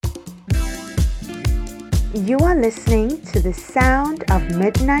You are listening to the Sound of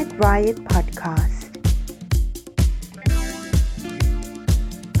Midnight Riot podcast.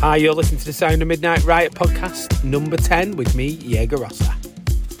 Hi, you're listening to the Sound of Midnight Riot podcast, number 10, with me, Jaegerossa.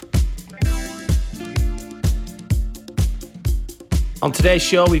 On today's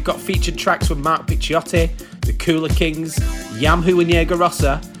show, we've got featured tracks with Mark Picchiotti, the KulaKingz, Yam Who and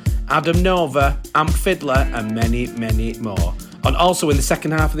Jaegerossa, Adam Nova, Amp Fiddler, and many, many more. And also in the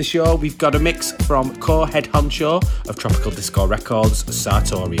second half of the show, we've got a mix from co-head Honcho of Tropical Disco Records,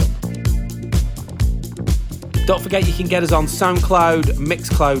 Sartorial. Don't forget you can get us on SoundCloud,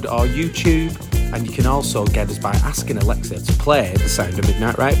 Mixcloud or YouTube, and you can also get us by asking Alexa to play the Sound of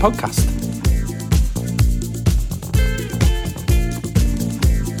Midnight Riot podcast.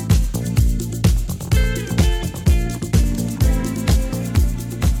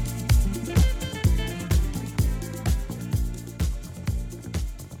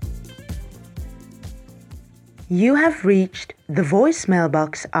 You have reached the voicemail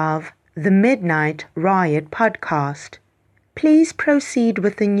box of the Midnight Riot podcast. Please proceed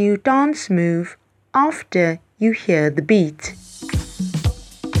with a new dance move after you hear the beat.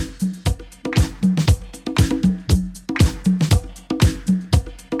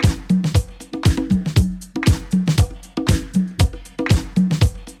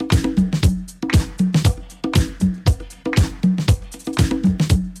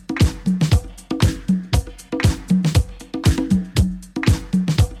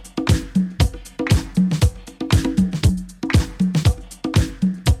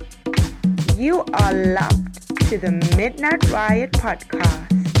 You are locked to the Midnight Riot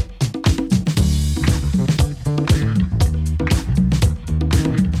podcast.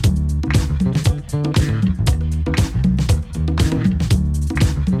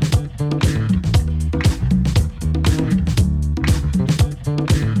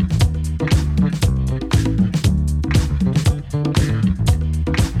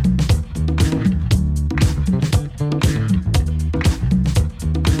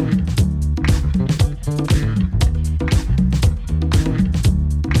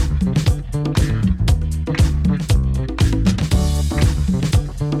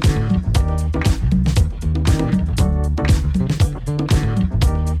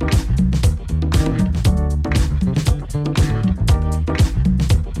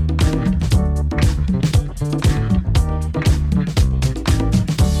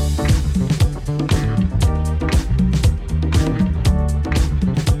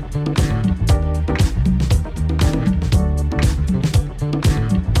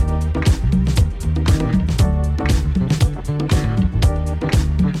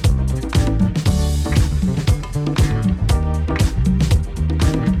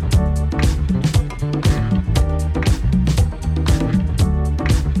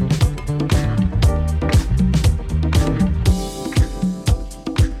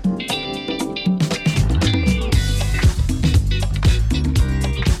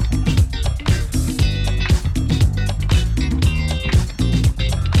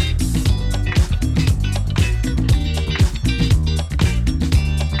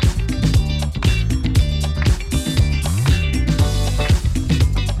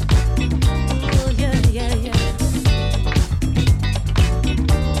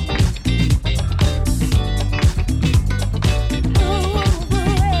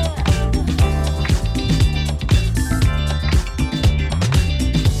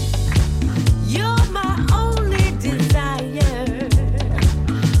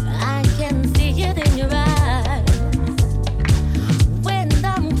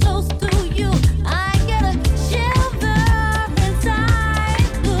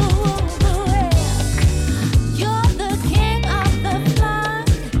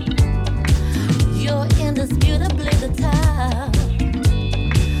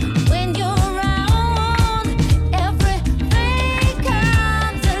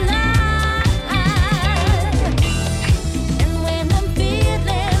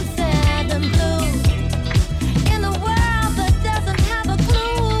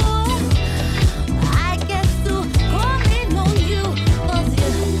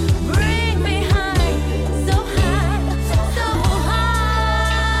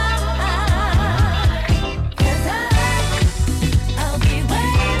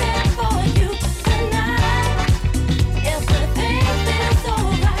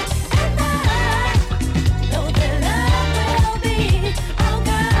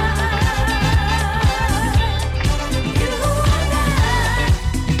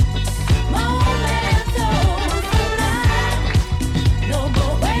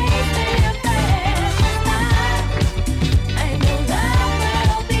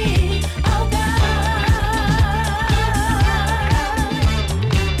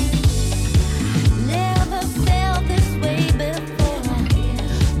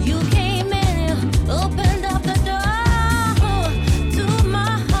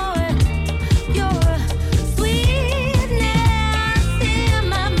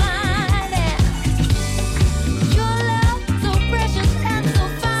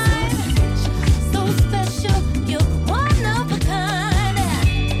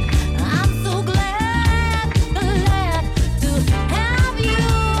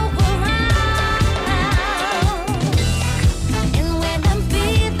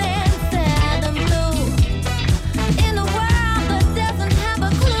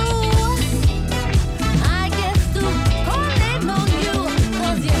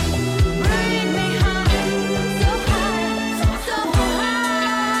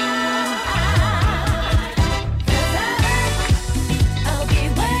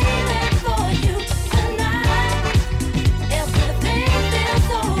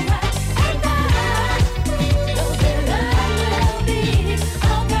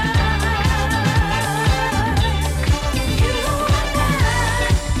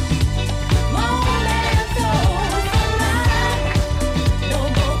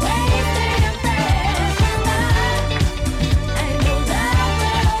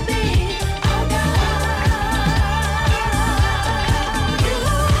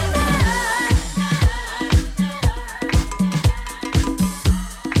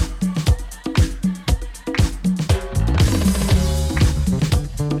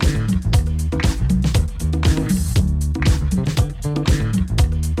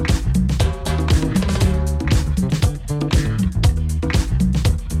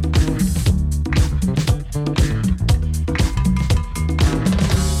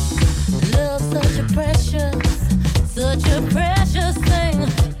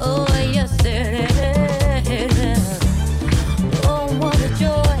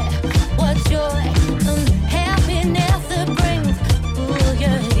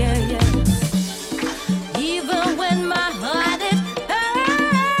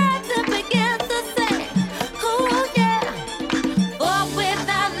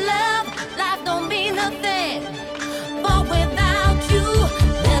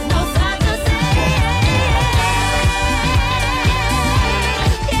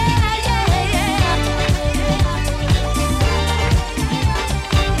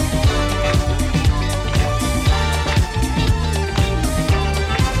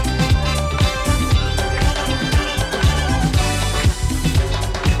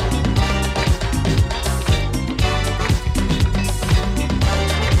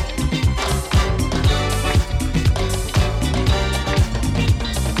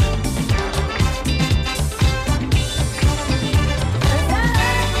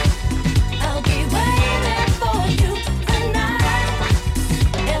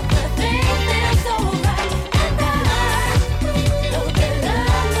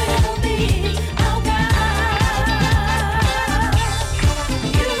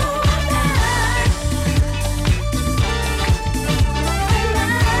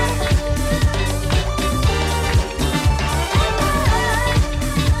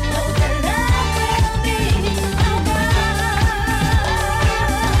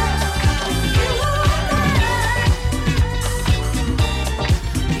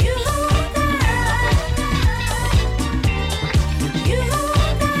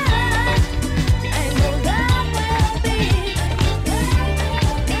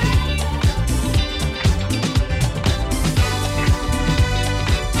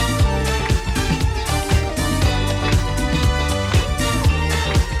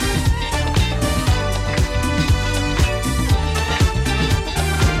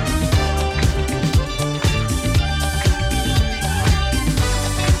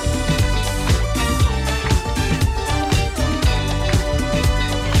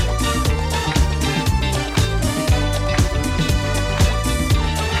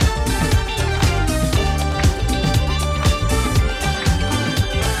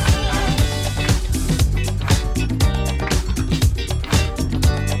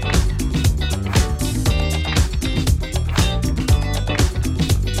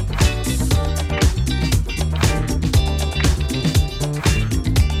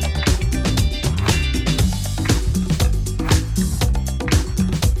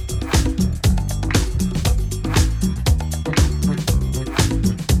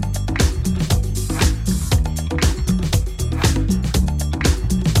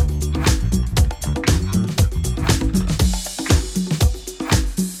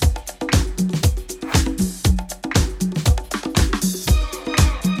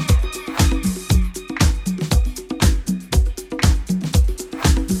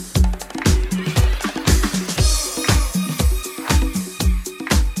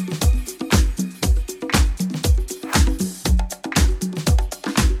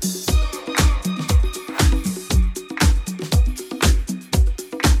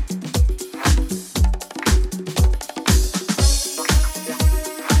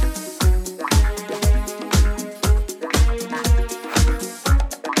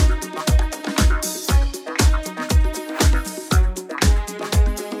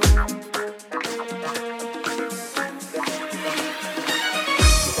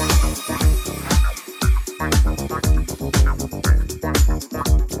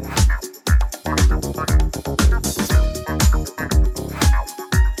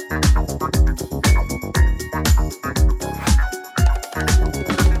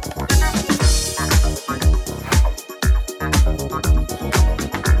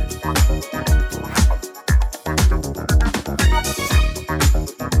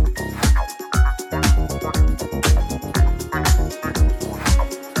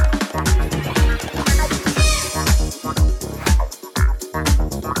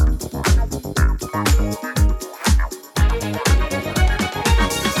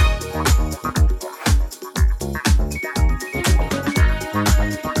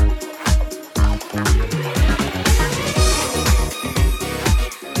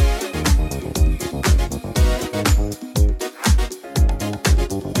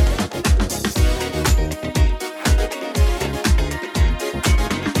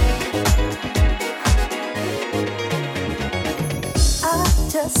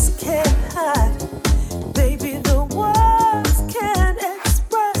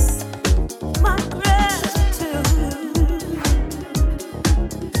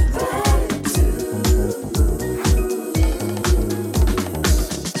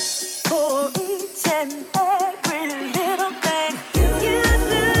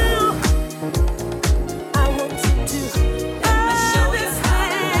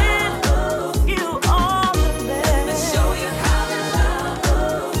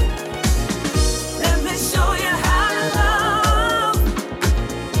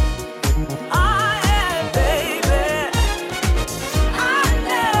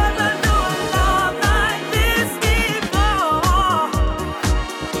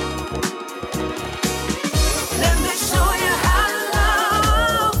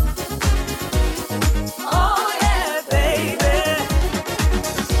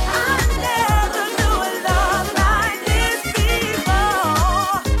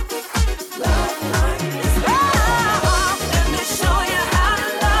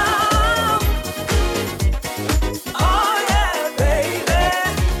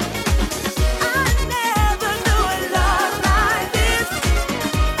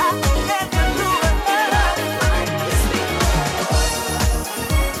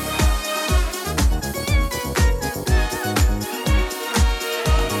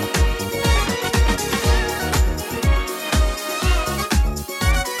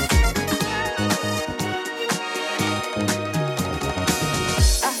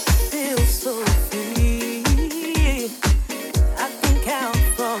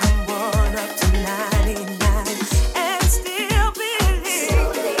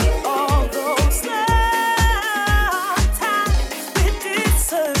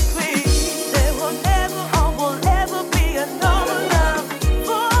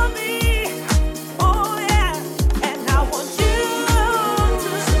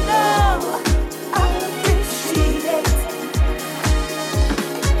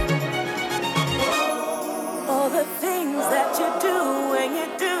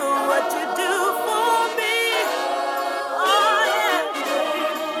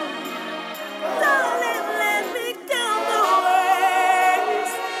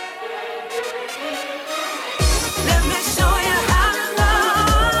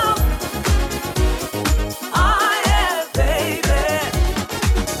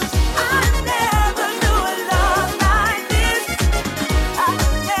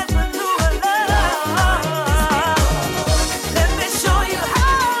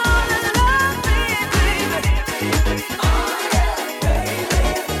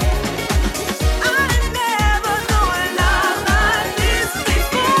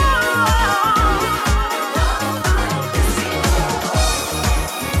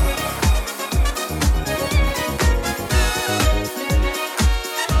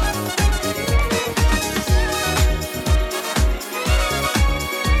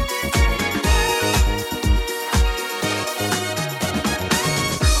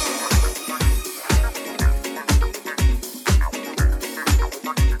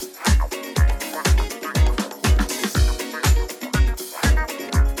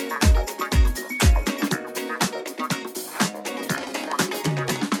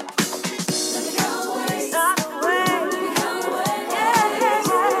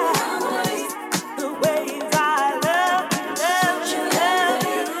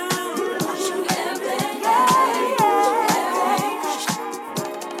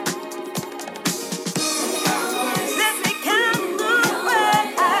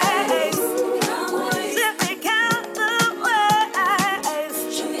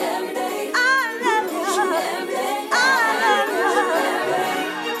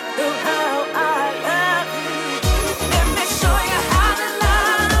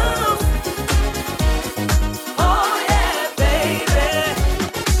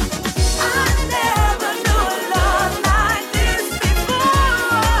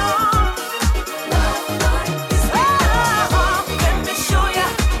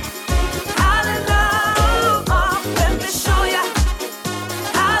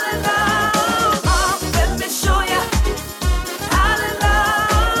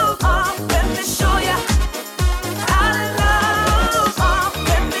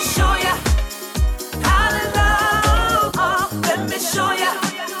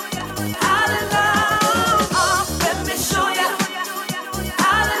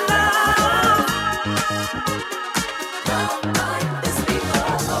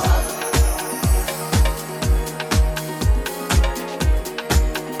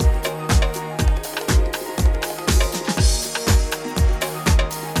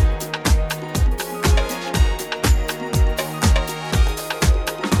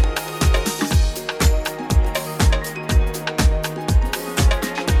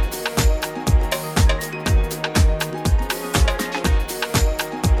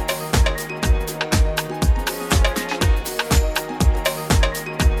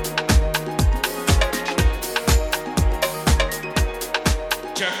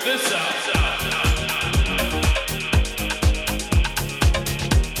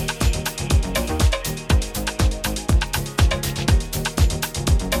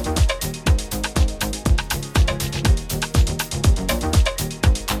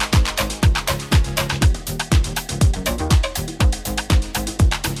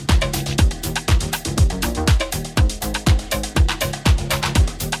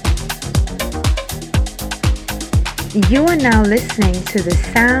 You are now listening to the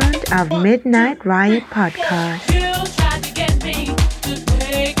Sound of Midnight Riot podcast. You tried to get me to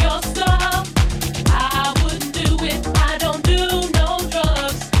take your stuff. I wouldn't do it. I don't do no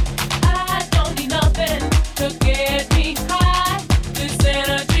drugs. I don't need nothing to get me high. This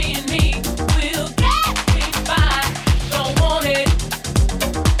energy in me will get me by. Don't want it.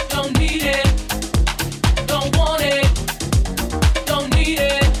 Don't need it. Don't want it. Don't need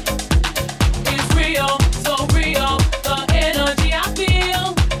it. It's real, so real. The energy I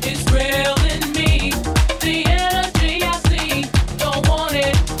feel is real in me. The energy I see. Don't want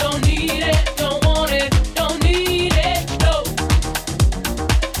it, don't need it, don't want it, don't need it, no.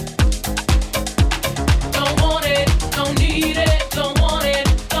 Don't want it, don't need it, don't want it,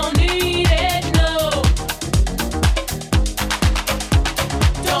 don't need it, no.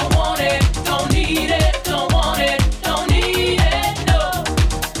 Don't want it, don't need it, don't want it, don't need it, no.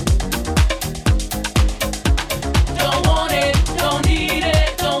 Don't want it, don't need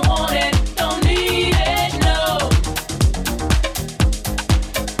it, don't want it, don't need it, no.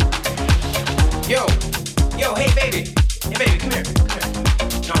 Yo, hey baby, come here.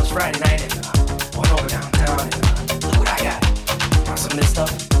 You know, it's Friday night and going over downtown and look what I got. Got some of this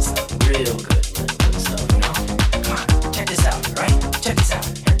stuff, real good stuff, you know. Come on, check this out, right? Check this out.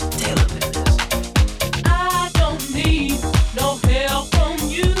 Here, take a little bit of this. I don't need no help from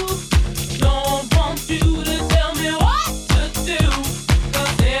you. Don't want you to tell me what to do.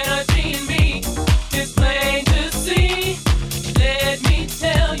 'Cause energy in me is plain to see. Let me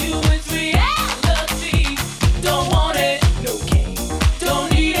tell you it's reality. Don't want it, No cane,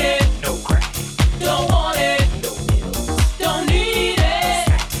 don't need it, no crack, don't want it, no pills. don't need it.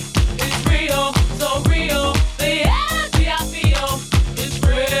 It's real, so real. The energy I feel is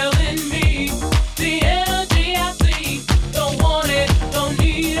real in me. The energy I see. Don't want it, don't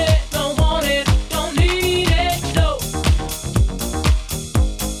need it, don't want it, don't need it, no.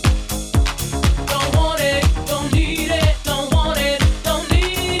 Don't want it, don't need it, don't want it, don't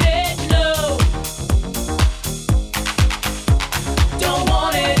need it, no. Don't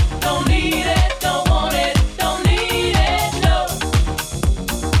want it, don't need it, don't want it, don't need it, no.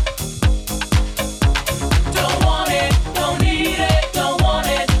 Don't want it, don't need it, don't want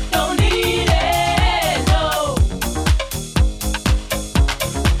it, don't need it, no.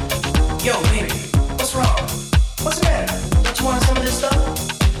 Yo, baby, what's wrong? What's the matter? Don't you want some of this stuff?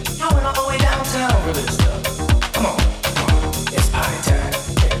 I went all the way downtown for this stuff. Come on. It's party time.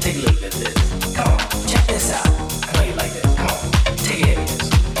 Here, take a little bit of this. Come on, check this out. I know you like this. Come on, take a hit of this.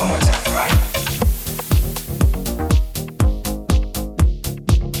 One more time, right?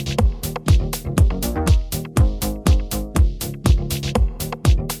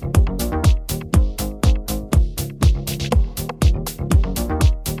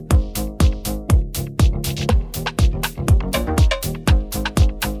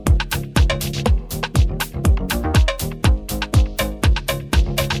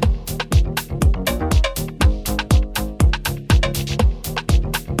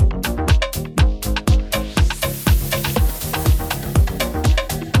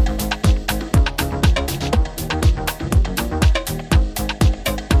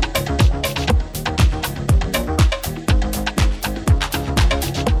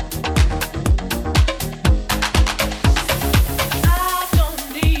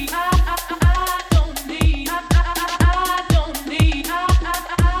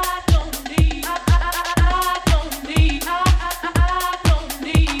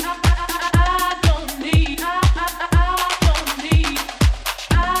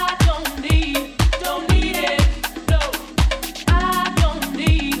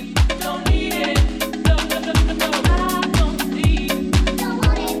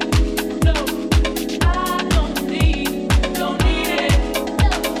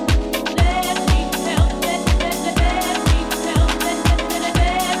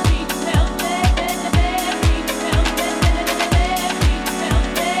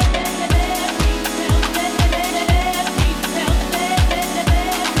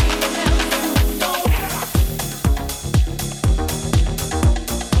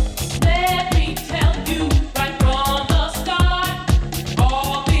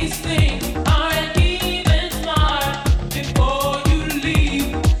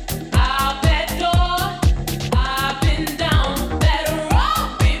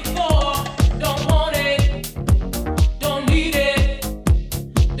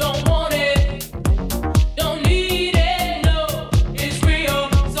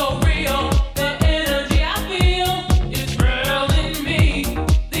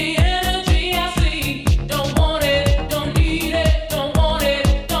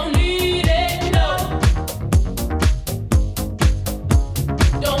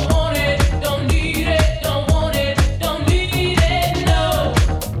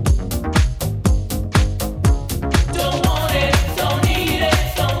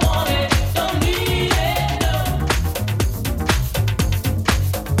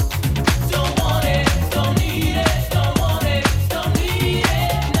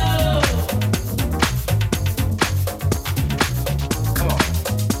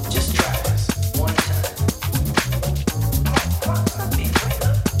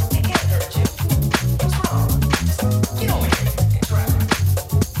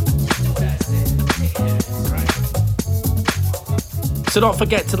 So don't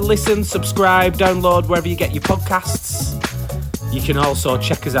forget to listen, subscribe, download wherever you get your podcasts. You can also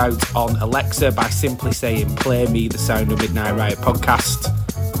check us out on Alexa by simply saying, play me the Sound of Midnight Riot podcast.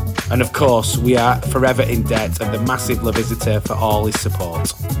 And of course, we are forever in debt of the massive La Visitor for all his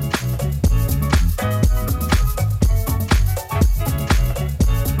support.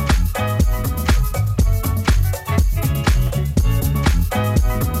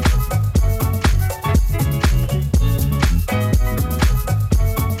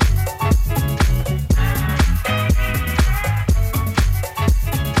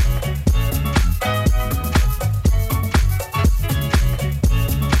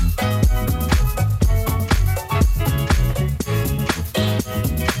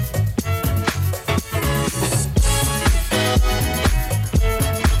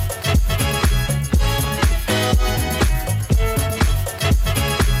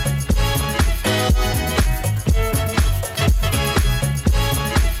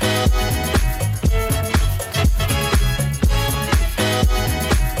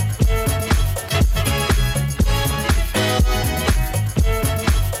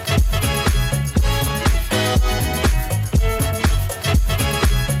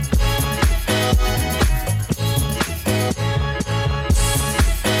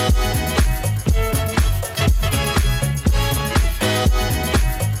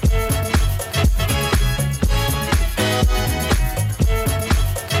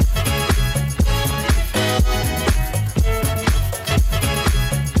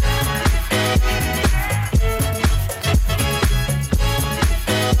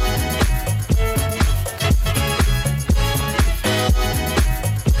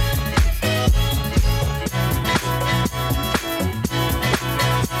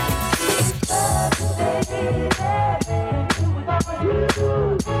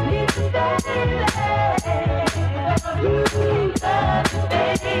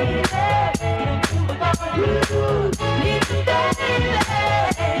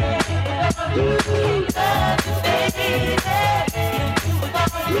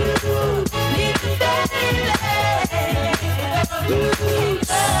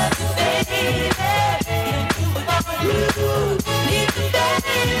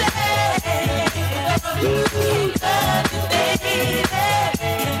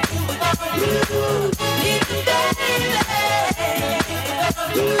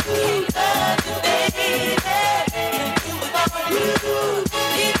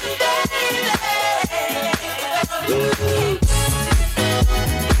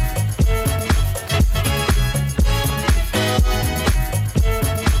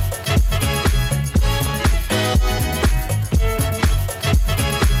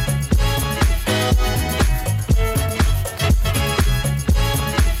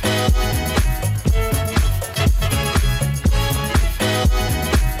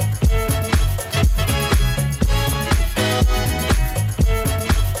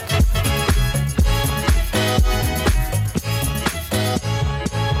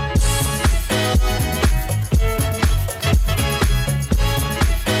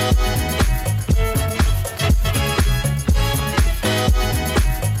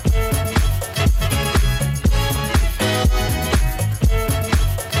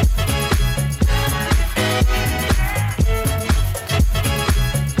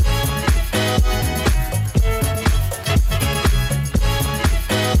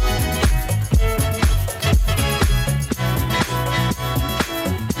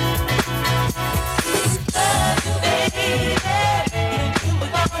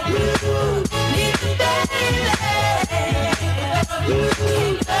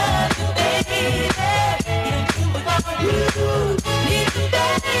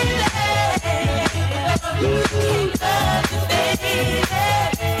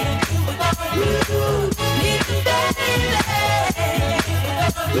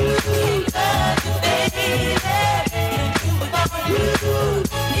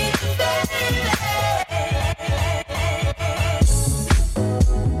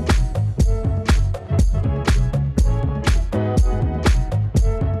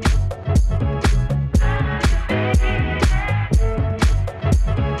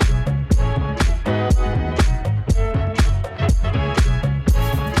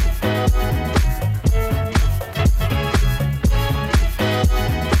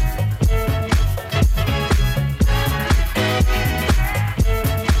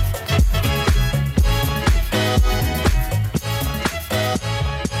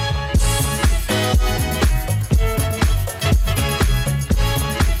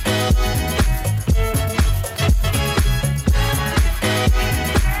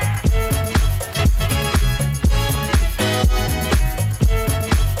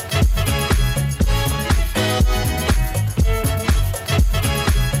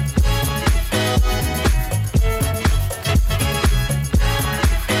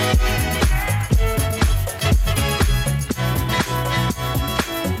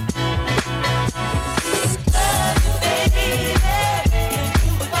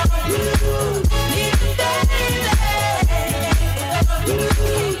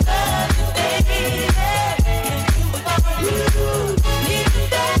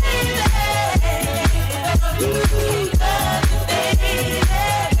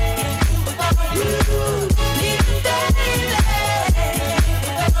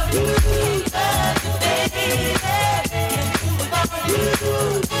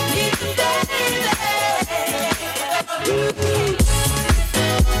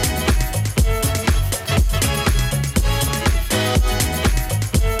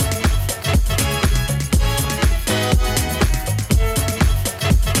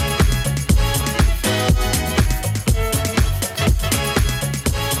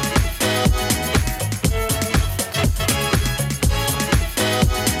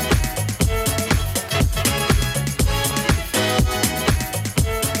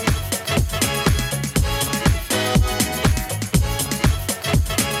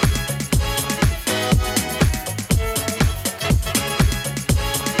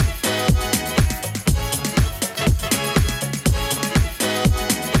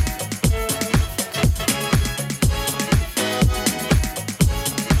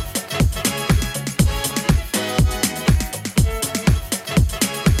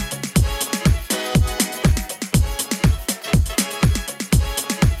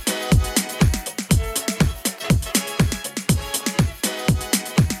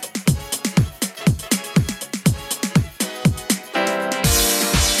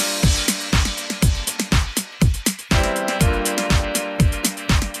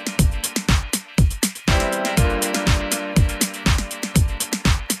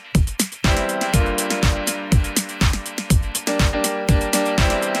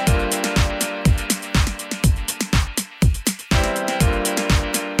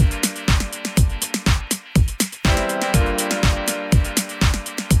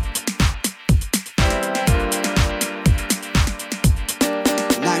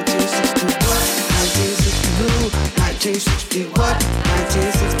 1960 what?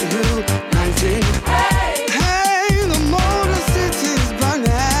 1960 who? 19. Hey! Hey, the Motor City's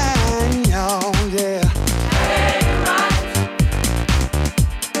burning, oh yeah. Hey, right.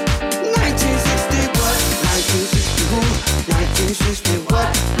 1960 what? 1960 who? 1960 what?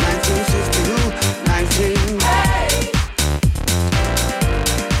 1960 who? 19. Hey!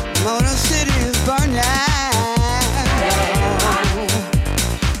 Motor City is burning.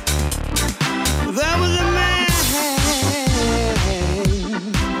 There was a man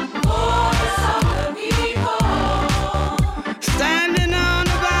standing on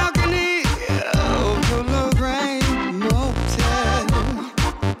the balcony of the Lorraine Motel.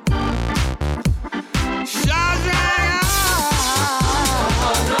 Shots rang out.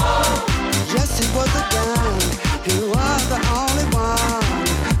 Yes, he was a gun. He was the only one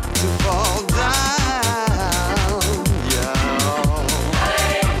to fall down. Yeah.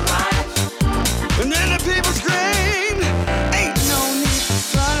 And then the people screamed, ain't no need for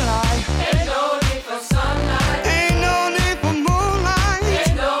sunlight. Ain't no need for sunlight. Ain't no need for moonlight.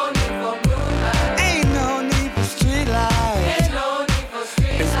 Ain't no need for moonlight. Ain't no need for street lights. Ain't no need for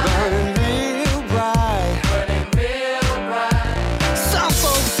street It's lights. burning real bright. Burning real bright. Some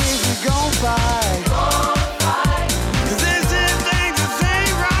folks say we gon' fight. Gon' fight. 'Cause this is things that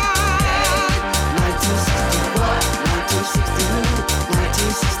ain't right. 1960 what? 1960 who?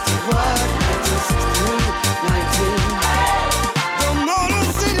 1960 what? 1960 who? 19. The Motor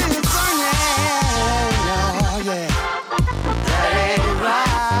City is burning. Oh yeah. That ain't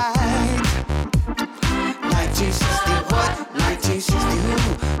right. 1960 what? 1960 who?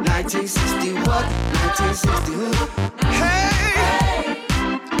 1960 what? 1960 who? Hey!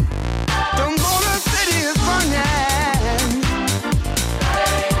 The Motor City is burning.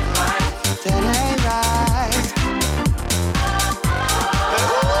 That ain't right.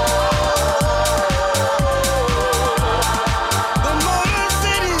 The Motor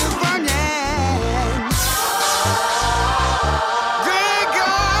City is burning. Great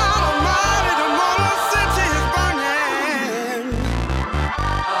God Almighty, the Motor City is burning.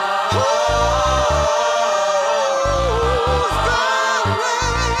 Ooh, it's burning.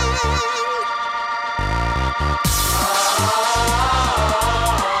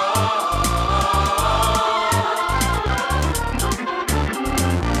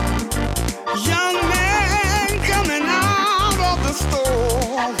 Young man coming out of the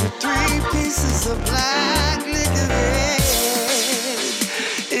store with 3 pieces of black licorice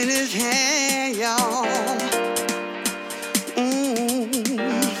in his hand, y'all.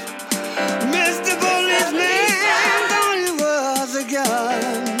 Mr. Policeman thought he was a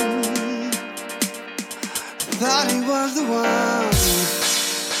gun. Thought he was the one.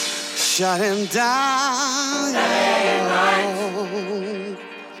 Shut him down.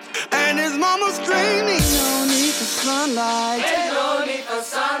 And his mama screaming, no need for sunlight. Ain't no need for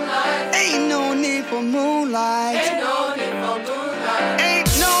sunlight. Ain't no need for moonlight. Ain't no need for moonlight. Ain't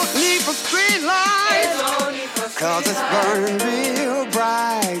no need for street lights. Ain't no need for street 'Cause it's burning real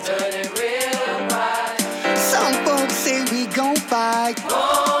bright. Burning real bright. Some folks say we gon' fight.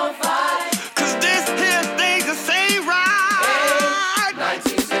 Gon' fight. 'Cause this here thing just ain't right.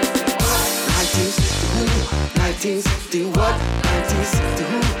 1960 what? 1960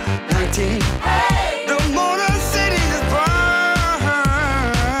 who? 19. Hey! The Motor City is burning.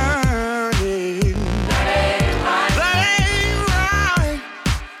 That ain't right. That ain't right.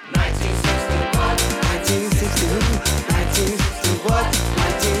 1960 what? 1960 who? 1960 what?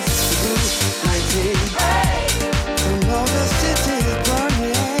 1960 who? 19. Hey! The Motor City is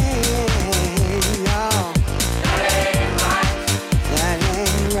burning. Y'all. That ain't right.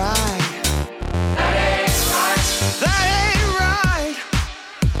 That ain't right. That ain't right.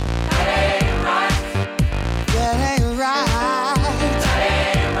 That ain't right. That ain't right. That ain't right. That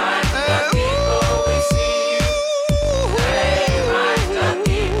ain't right. The people we see you. That ain't right. The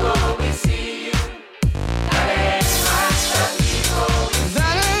people we see you. That ain't right. The people we see you. That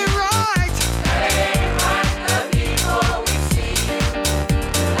ain't right. That ain't right. The people we see you.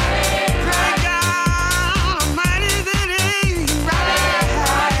 That ain't right. God Almighty, that ain't right.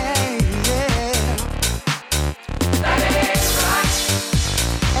 Yeah. That ain't right.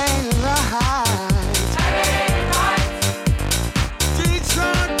 Ain't right. That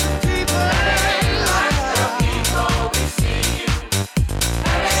ain't right. Detroit, the people.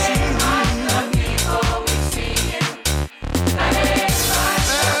 That ain't right. The people we see you. That ain't right. The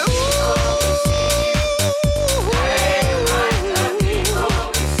people we see you. That ain't right. The people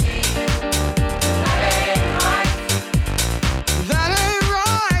we see you. That ain't right. The people we see you.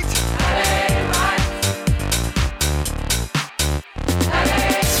 That ain't right. That ain't right. That ain't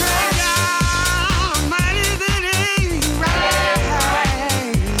right. That ain't right. God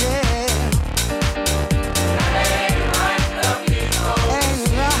Almighty, that ain't right. Yeah.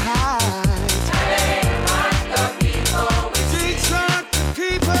 That ain't right. The people ain't right. That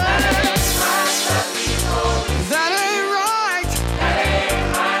ain't right. The people we see. Detroit, the people. That ain't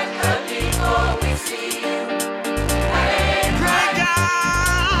right. The people we see. That ain't right. That ain't right. The people we see you. That ain't right. God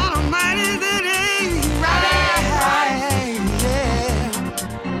Almighty, that ain't right. Yeah.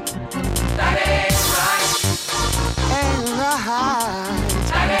 That ain't right. Ain't right.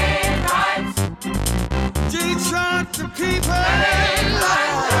 That ain't right. Detroit, the people. That ain't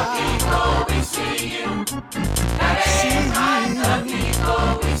right. The people we see you. That ain't right. The people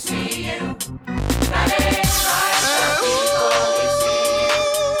we see you. That ain't right. The people we see you.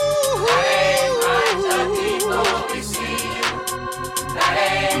 That ain't right. The people we see you. That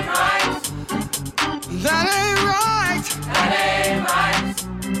ain't right. That ain't right. That ain't right.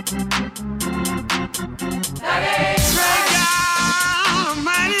 That ain't right. God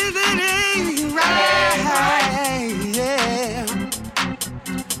Almighty, that ain't right. Yeah.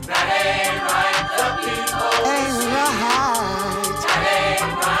 That ain't right. The people ain't right. That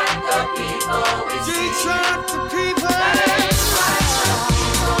ain't right. The people we see. Detroit, the people. That ain't right. The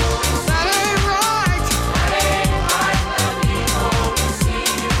people we see. That ain't right. That ain't right. The people we see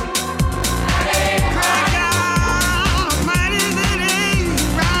you. That ain't right. God Almighty, that ain't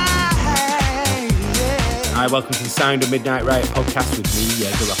right. Yeah. Hi, welcome to the Sound of Midnight Riot podcast with me,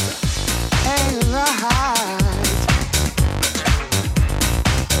 Jaegerossa. Ain't right.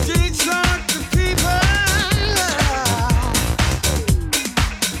 Detroit, the people.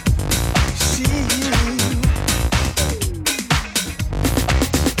 See you.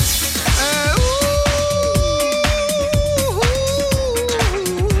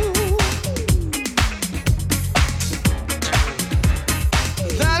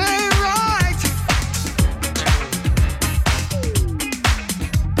 That ain't right.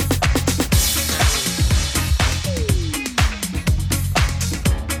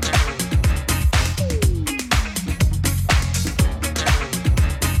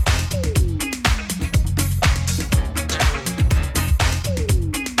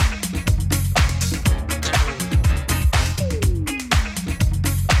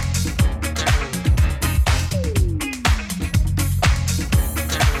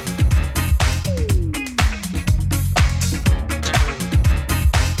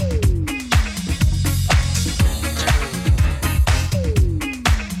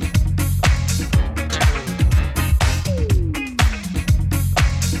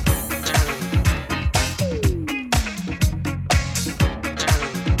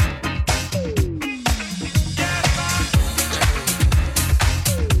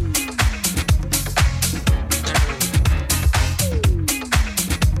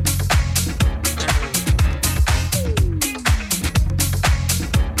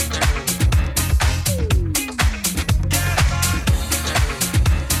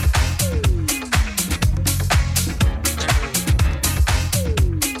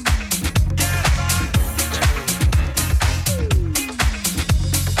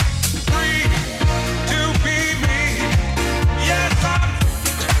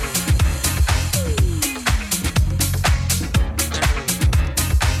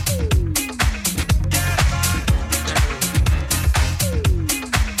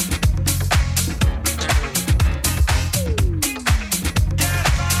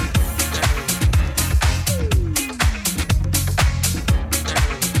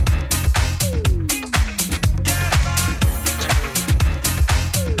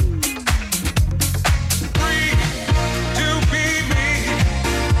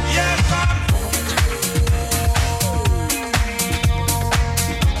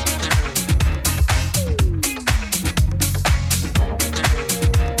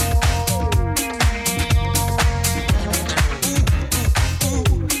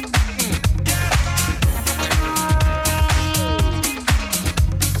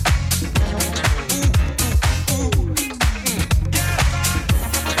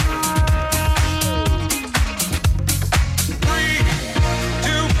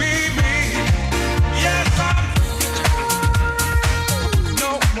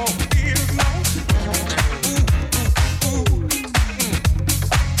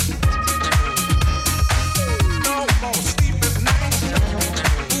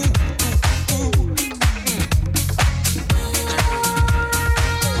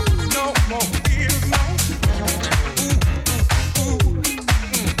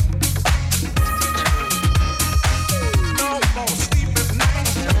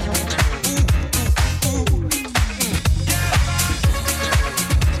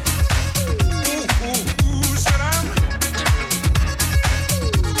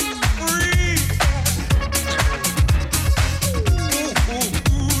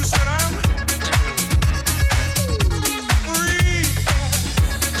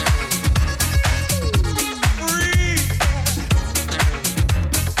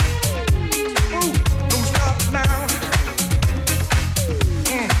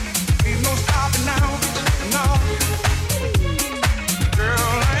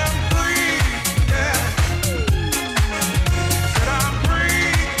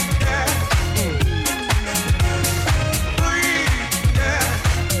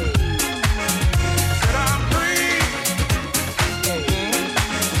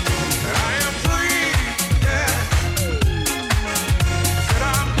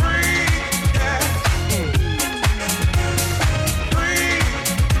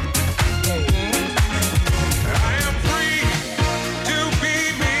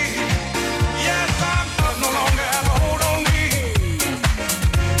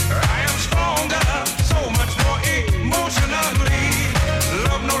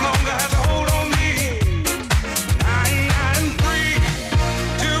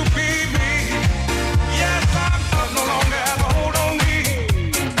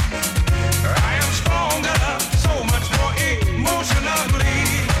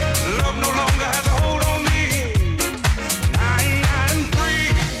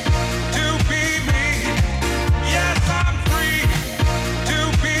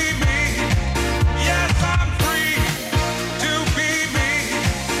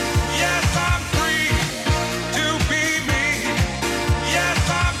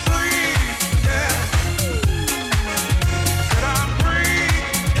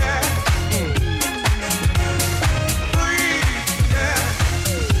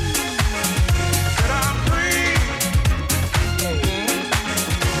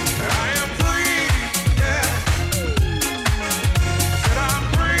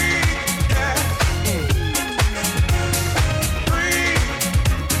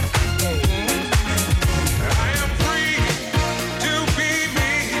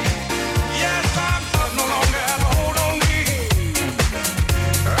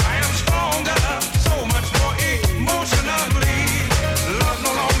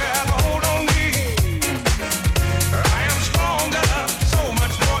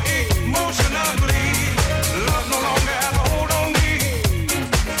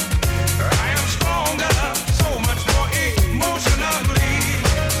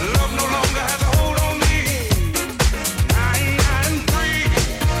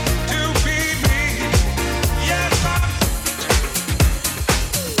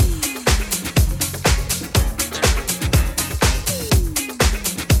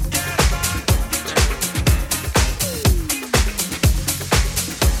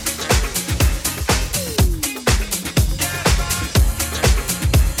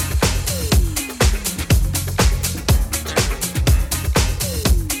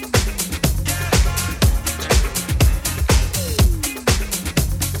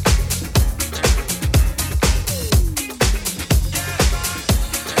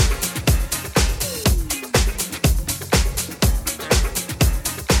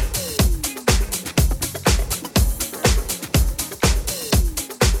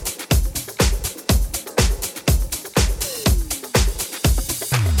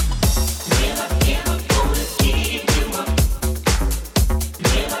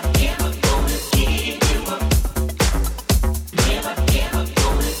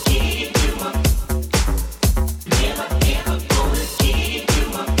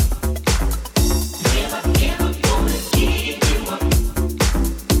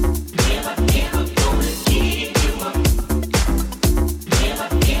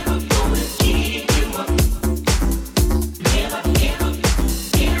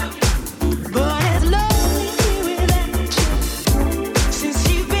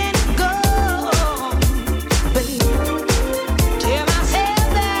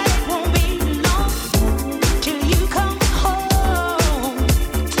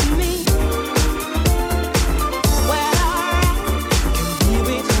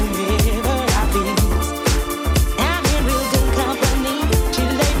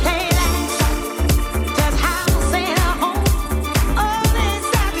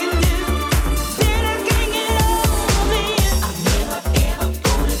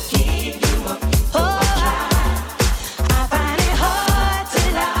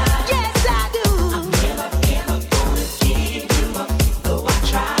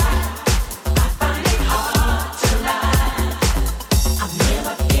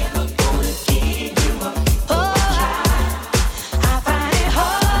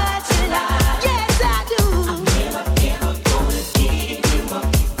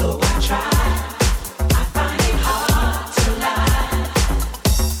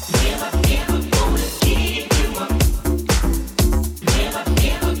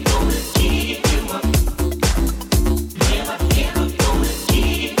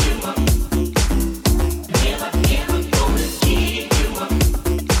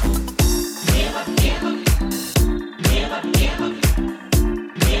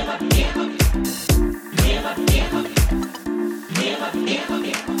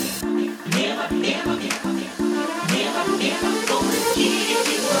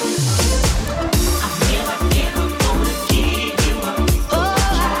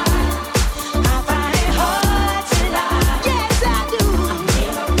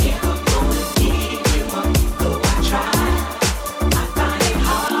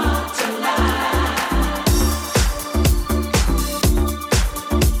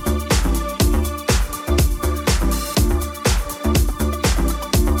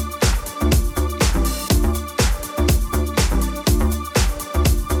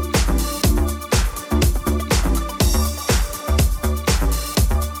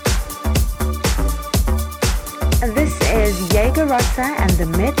 Jaegerossa and the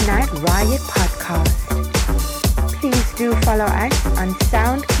Midnight Riot podcast. Please do follow us on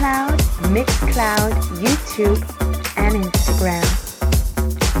SoundCloud, Mixcloud, YouTube, and Instagram.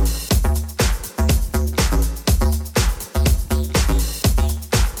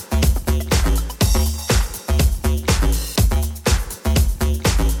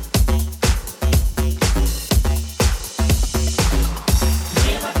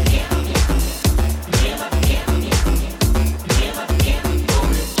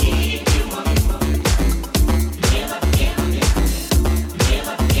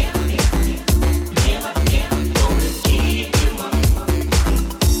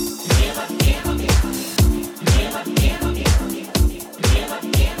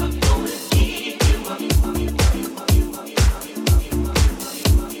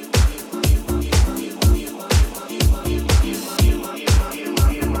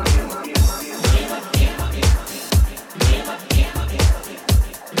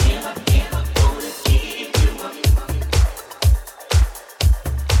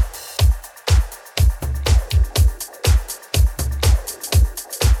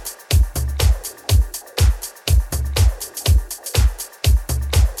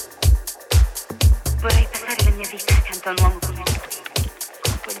 Vorrei passare la mia vita accanto a un uomo come lui,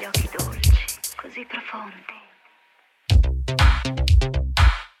 con quegli occhi dolci, così profondi.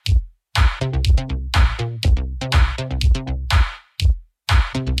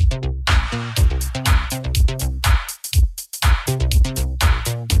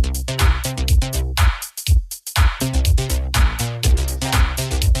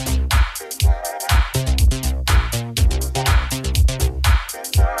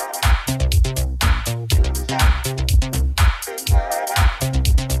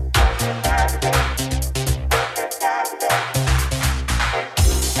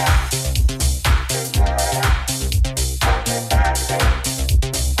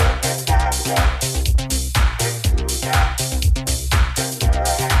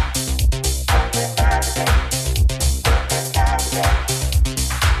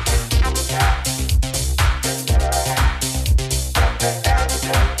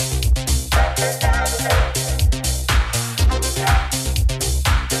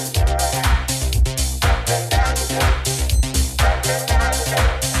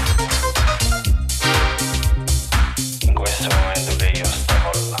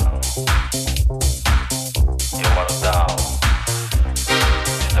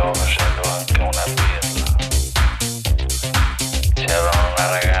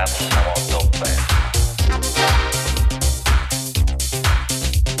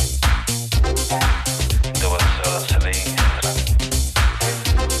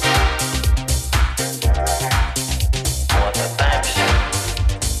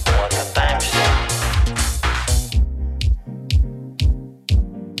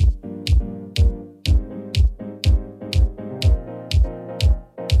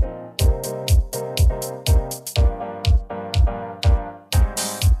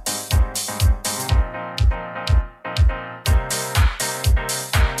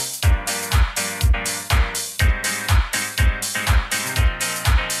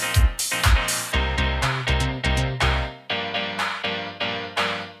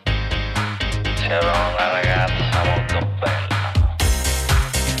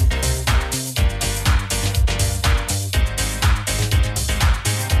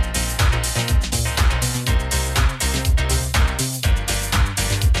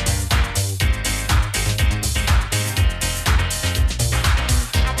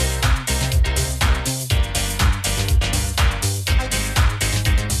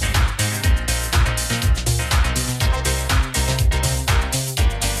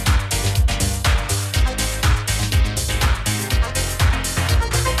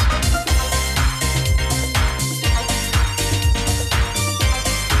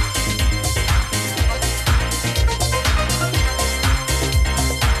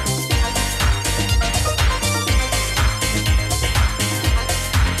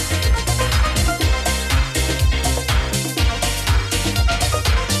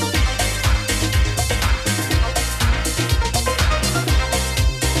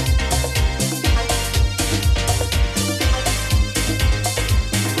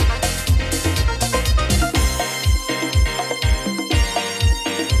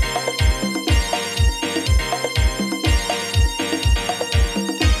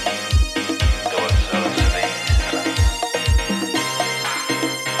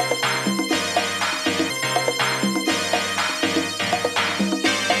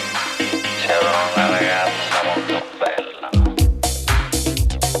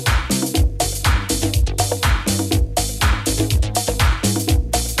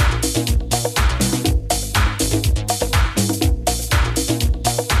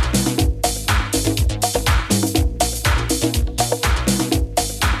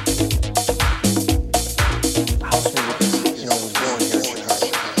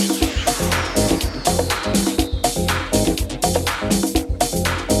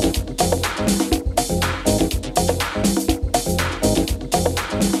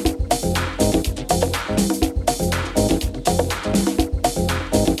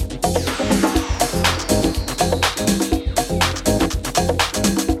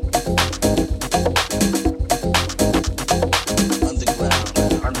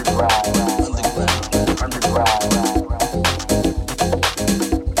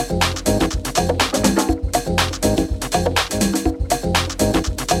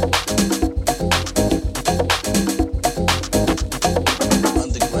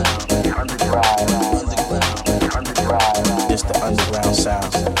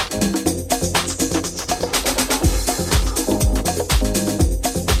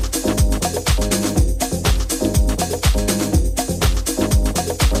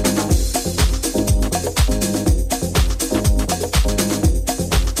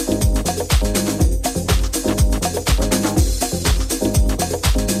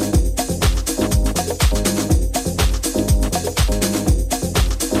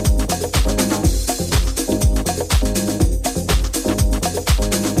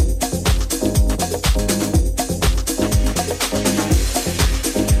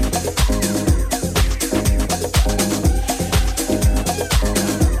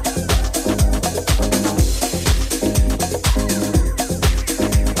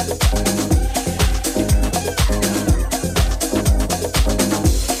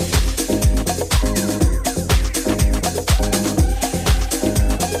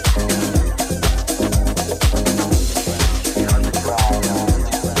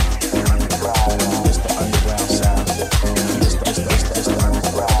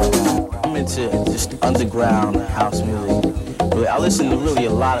 underground house music. Really, I listen to really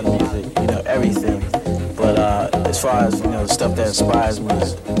a lot of music, you know, everything. But as far as, you know, the stuff that inspires me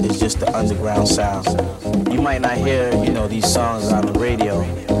is just the underground sound. You might not hear, you know, these songs on the radio,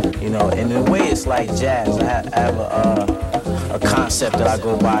 you know, and in a way it's like jazz. I have a concept that I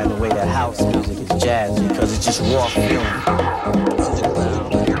go by in the way that house music is jazz, because it's just raw feeling.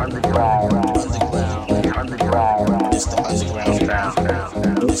 Underground. It's the underground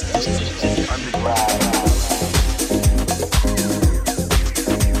sound. It's underground.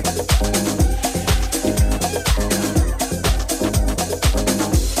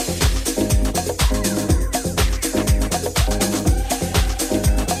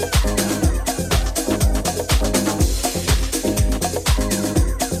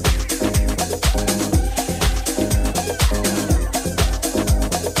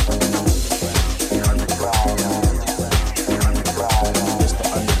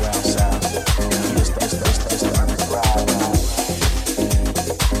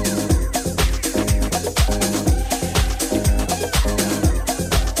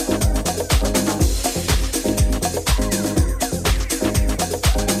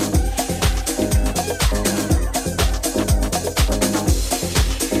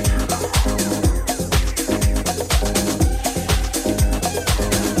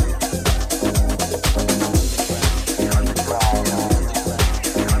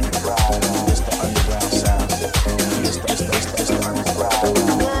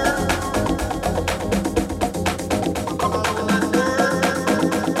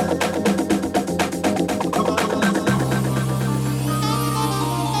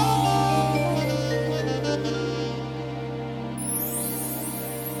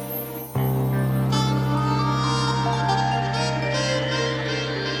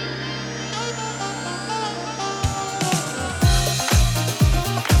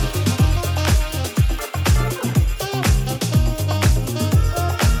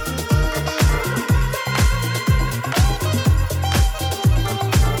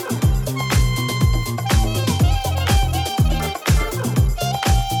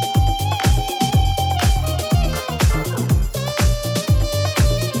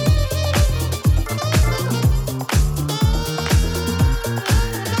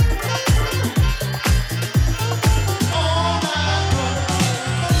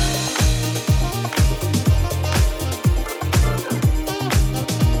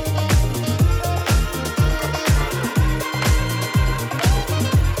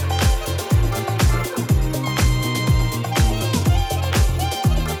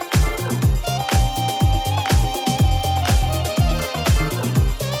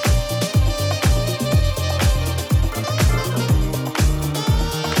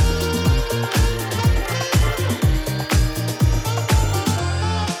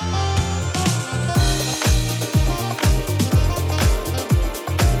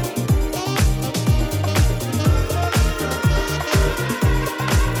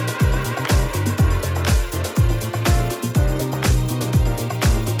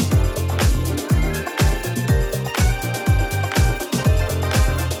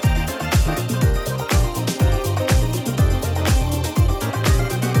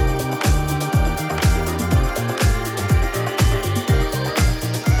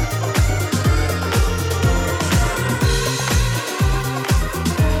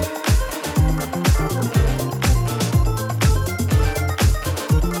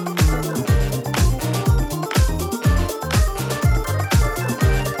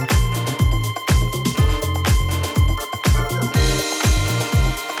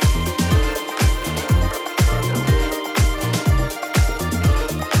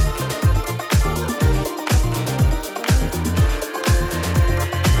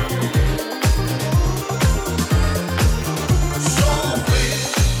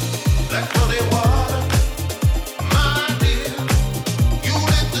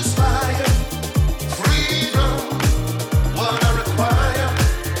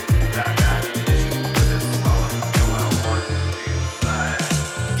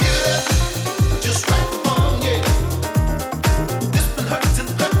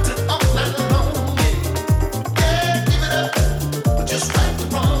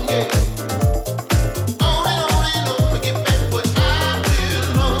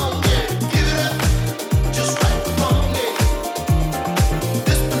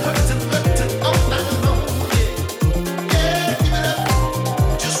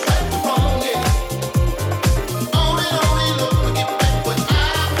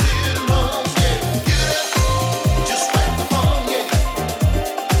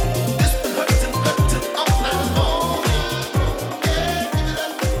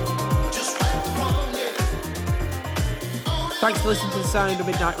 for listening to the Sound of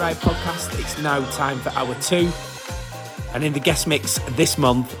Midnight Riot podcast. It's now time for hour 2. And in the guest mix this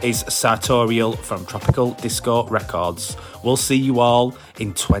month is Sartorial from Tropical Disco Records. We'll see you all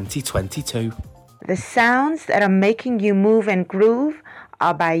in 2022. The sounds that are making you move and groove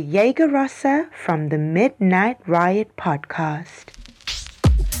are by Jaegerossa from the Midnight Riot podcast.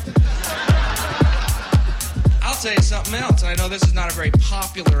 I'll tell you something else. I know this is not a very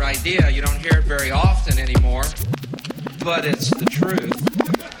popular idea. You don't hear it very often anymore, but it's the truth.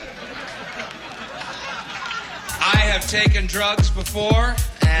 I have taken drugs before,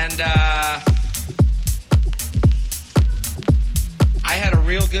 and I had a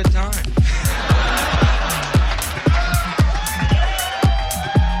real good time.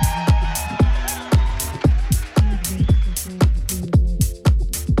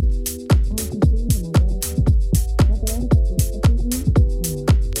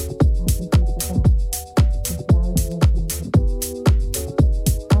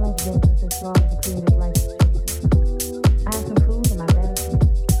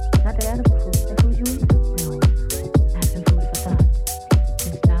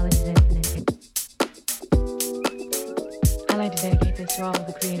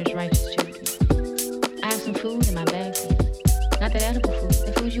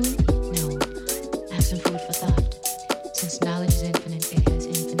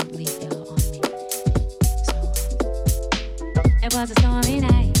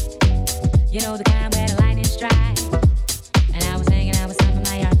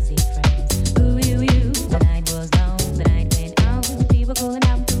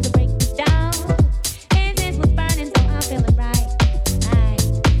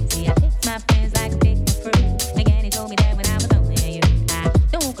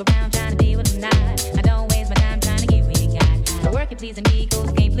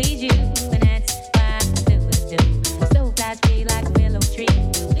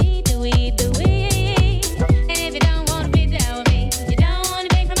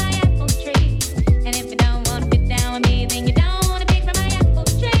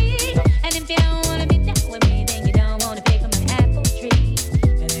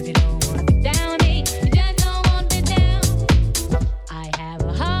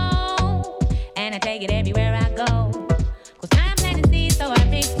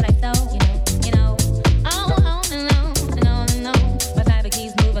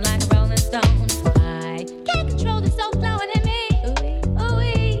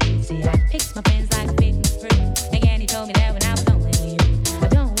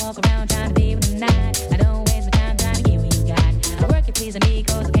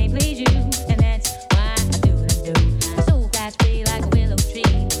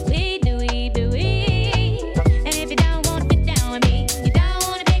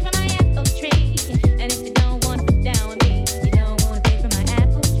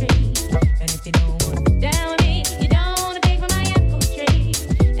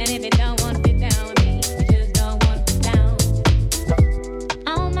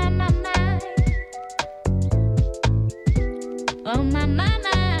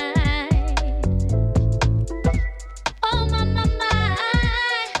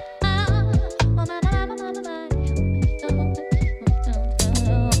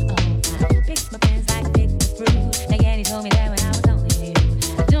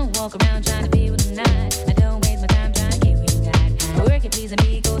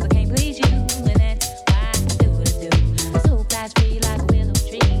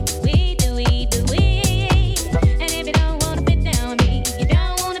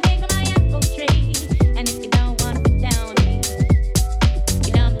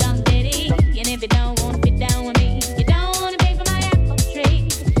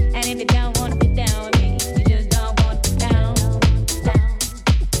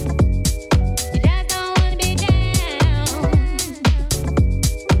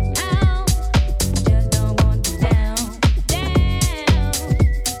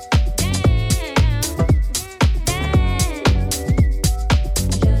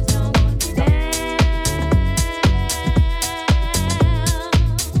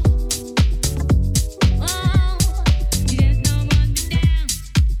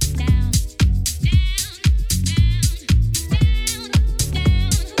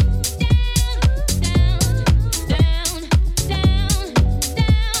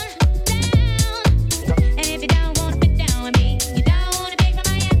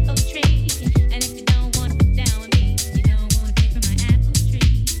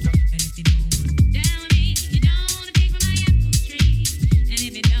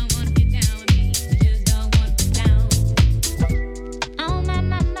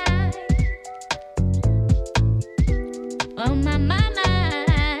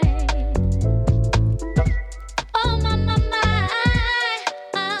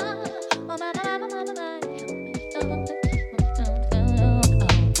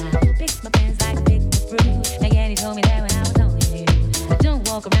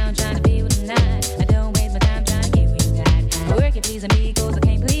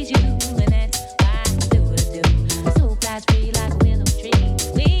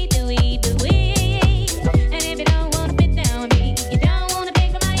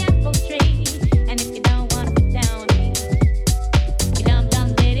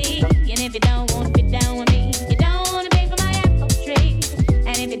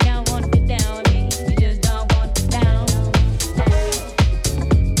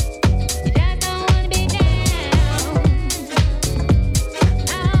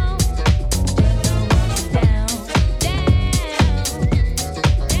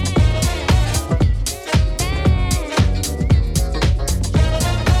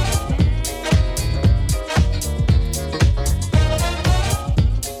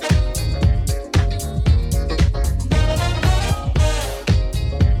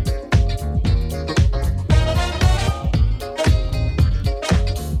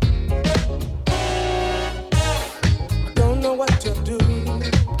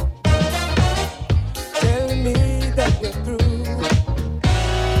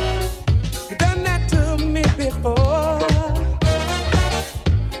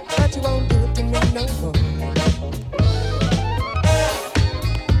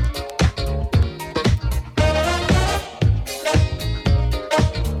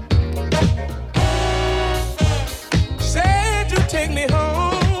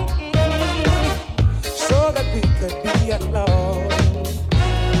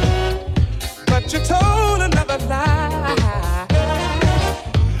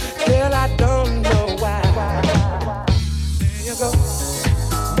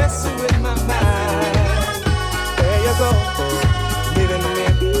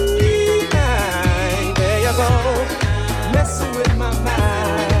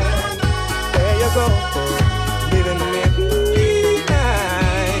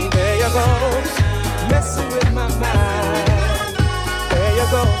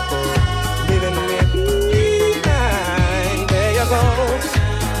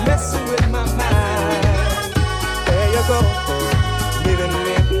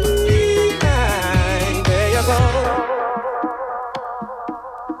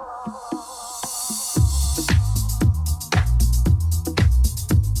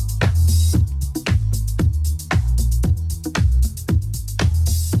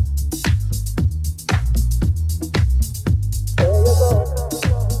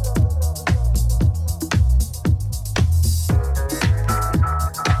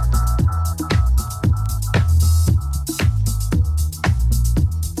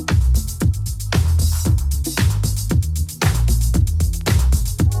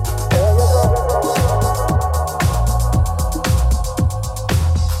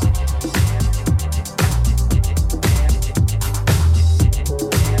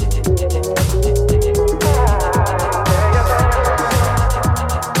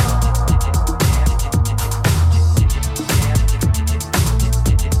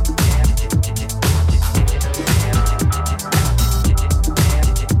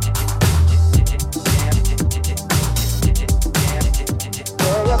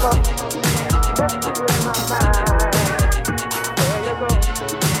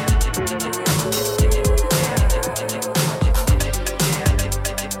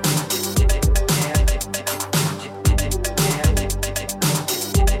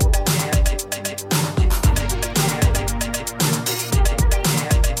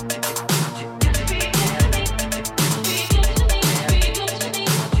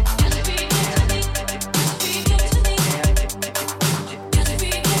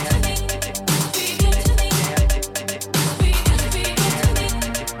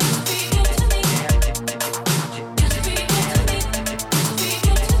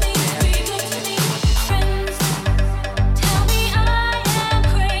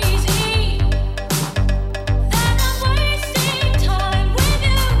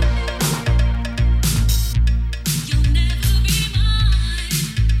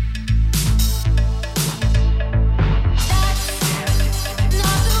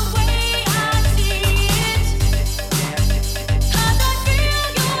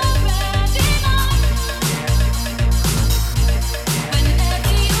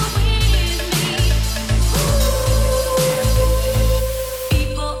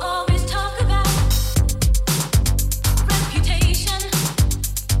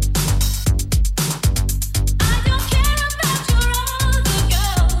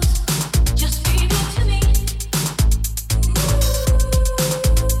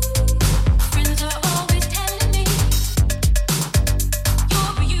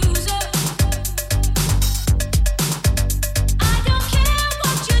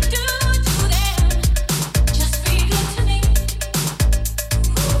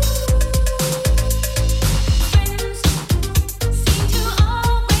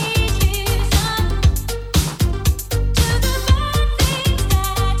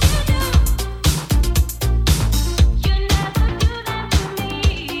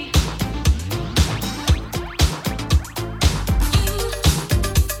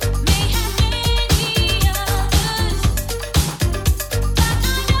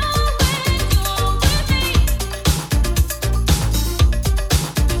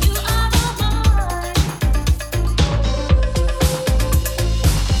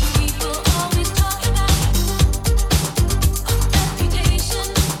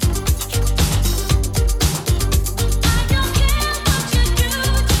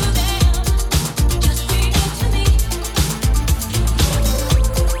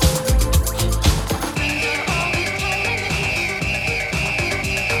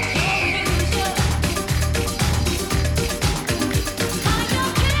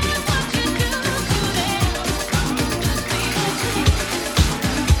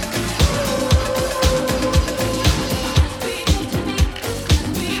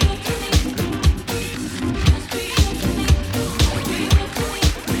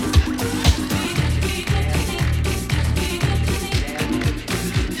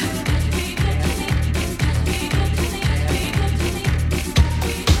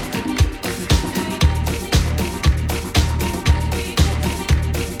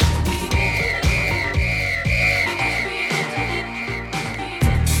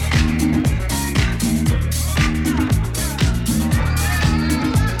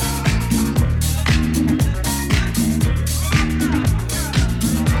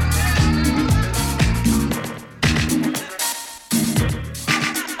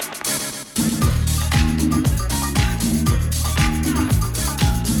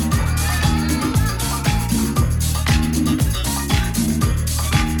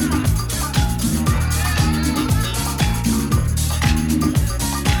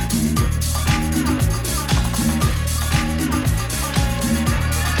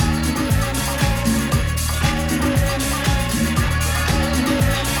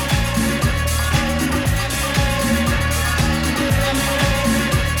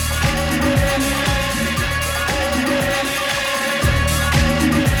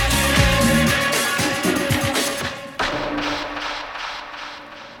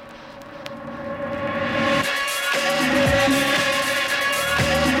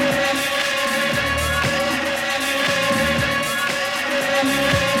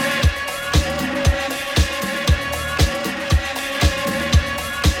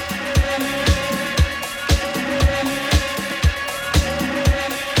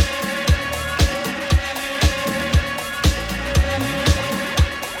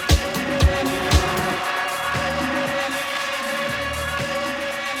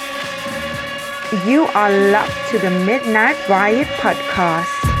 You are locked to the Midnight Riot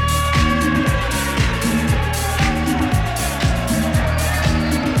podcast.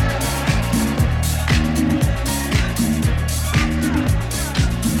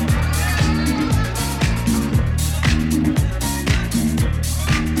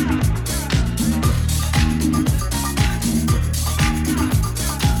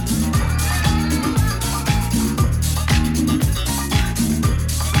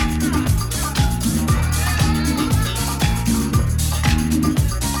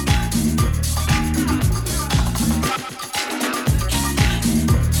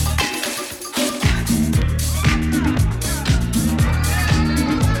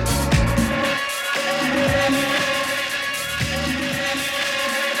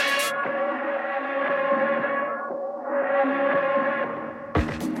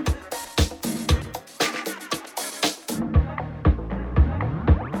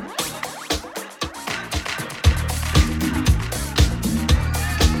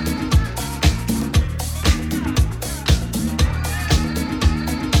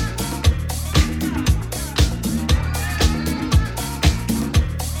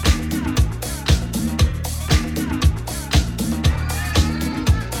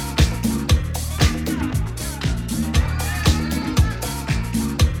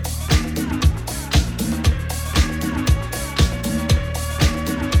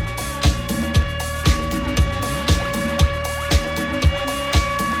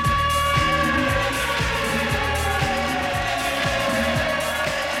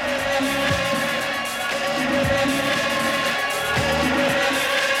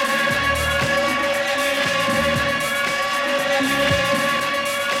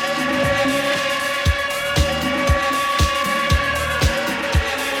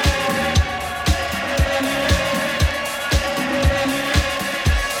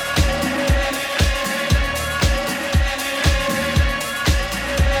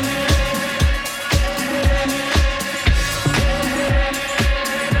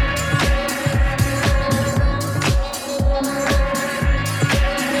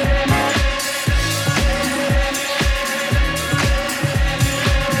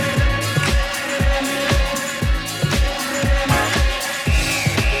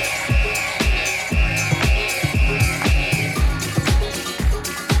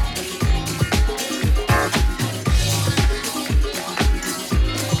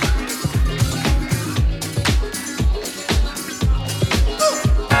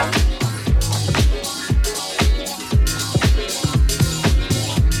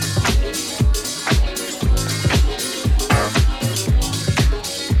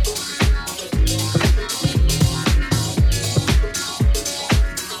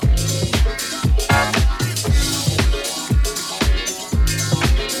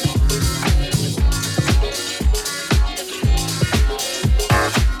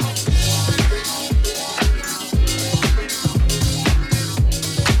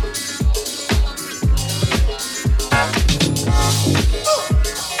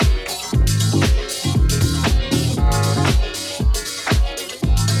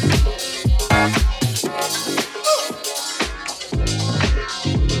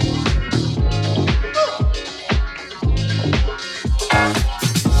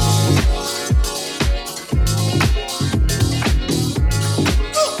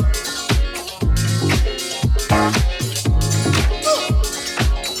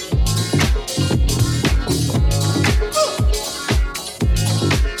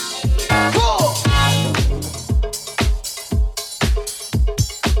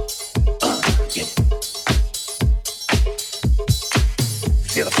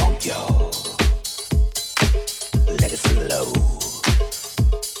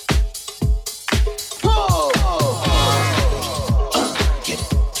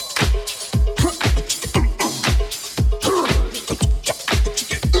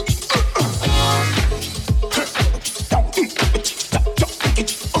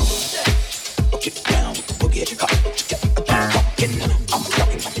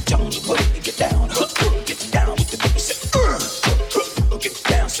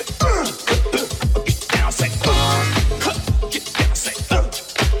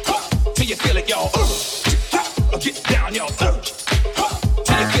 feel it, y'all. Get down, y'all.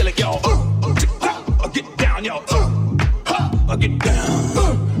 Till you feel it, y'all. Get down, y'all. Get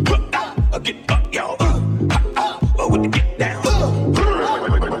down. Get up, y'all. With the get down.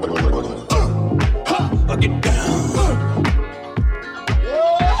 Get down.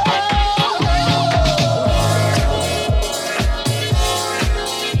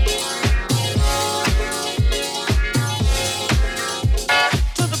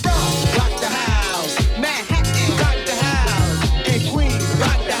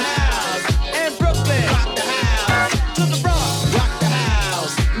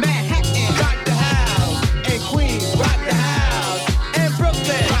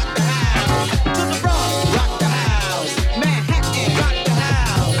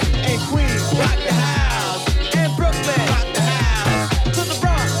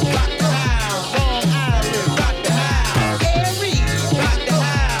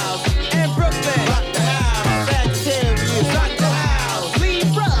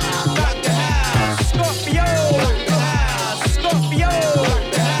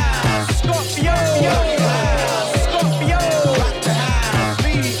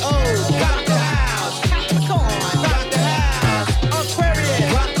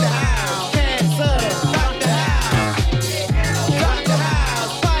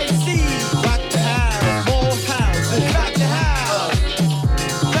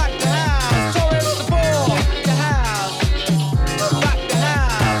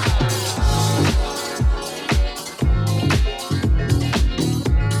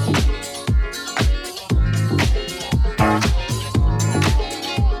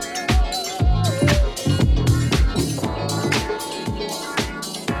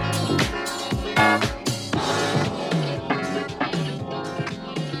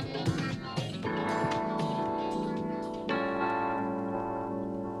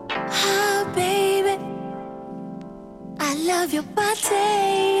 love your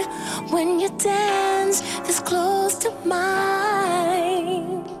body when you dance this close to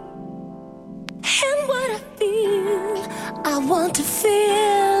mine. And what I feel, I want to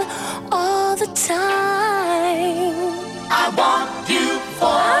feel all the time. I want you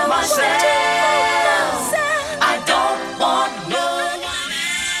for myself. I don't want no one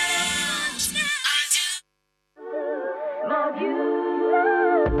else. I do love you.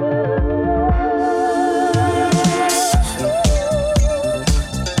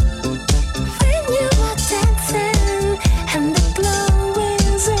 When you are dancing and the glow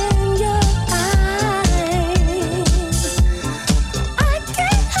is in your eyes, I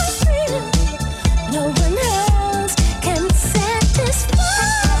can't help feeling no one else can satisfy.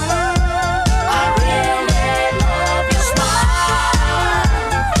 I really love your smile.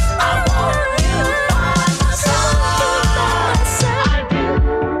 I want you by my side. I do.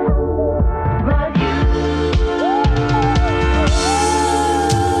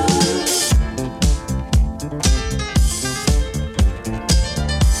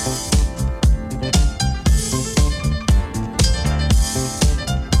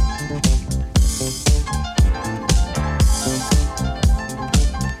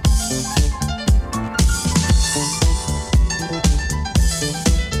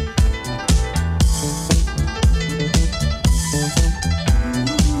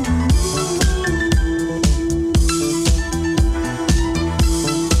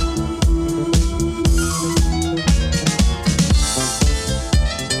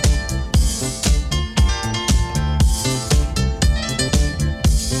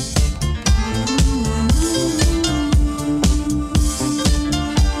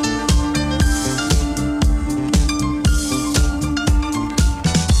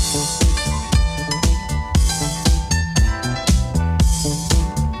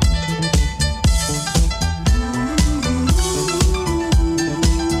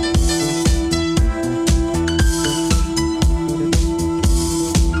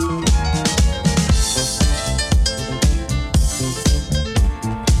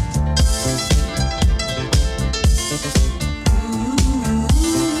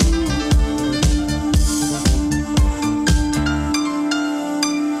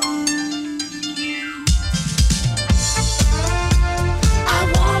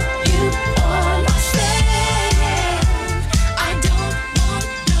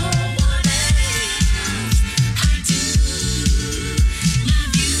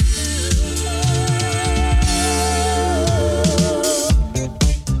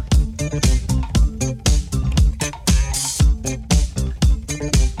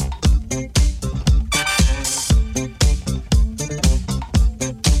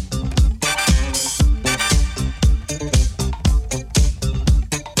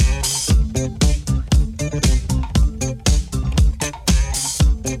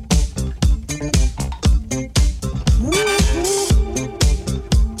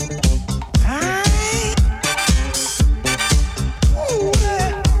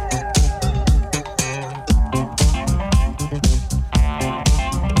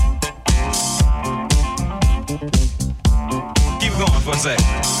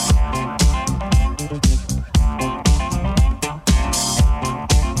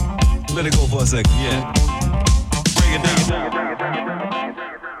 Let it go for a second, yeah. Bring it down.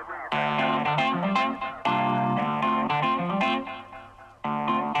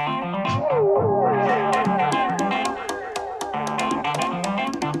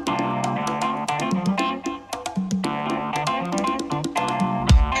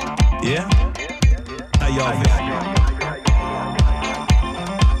 Yeah? How y'all feel?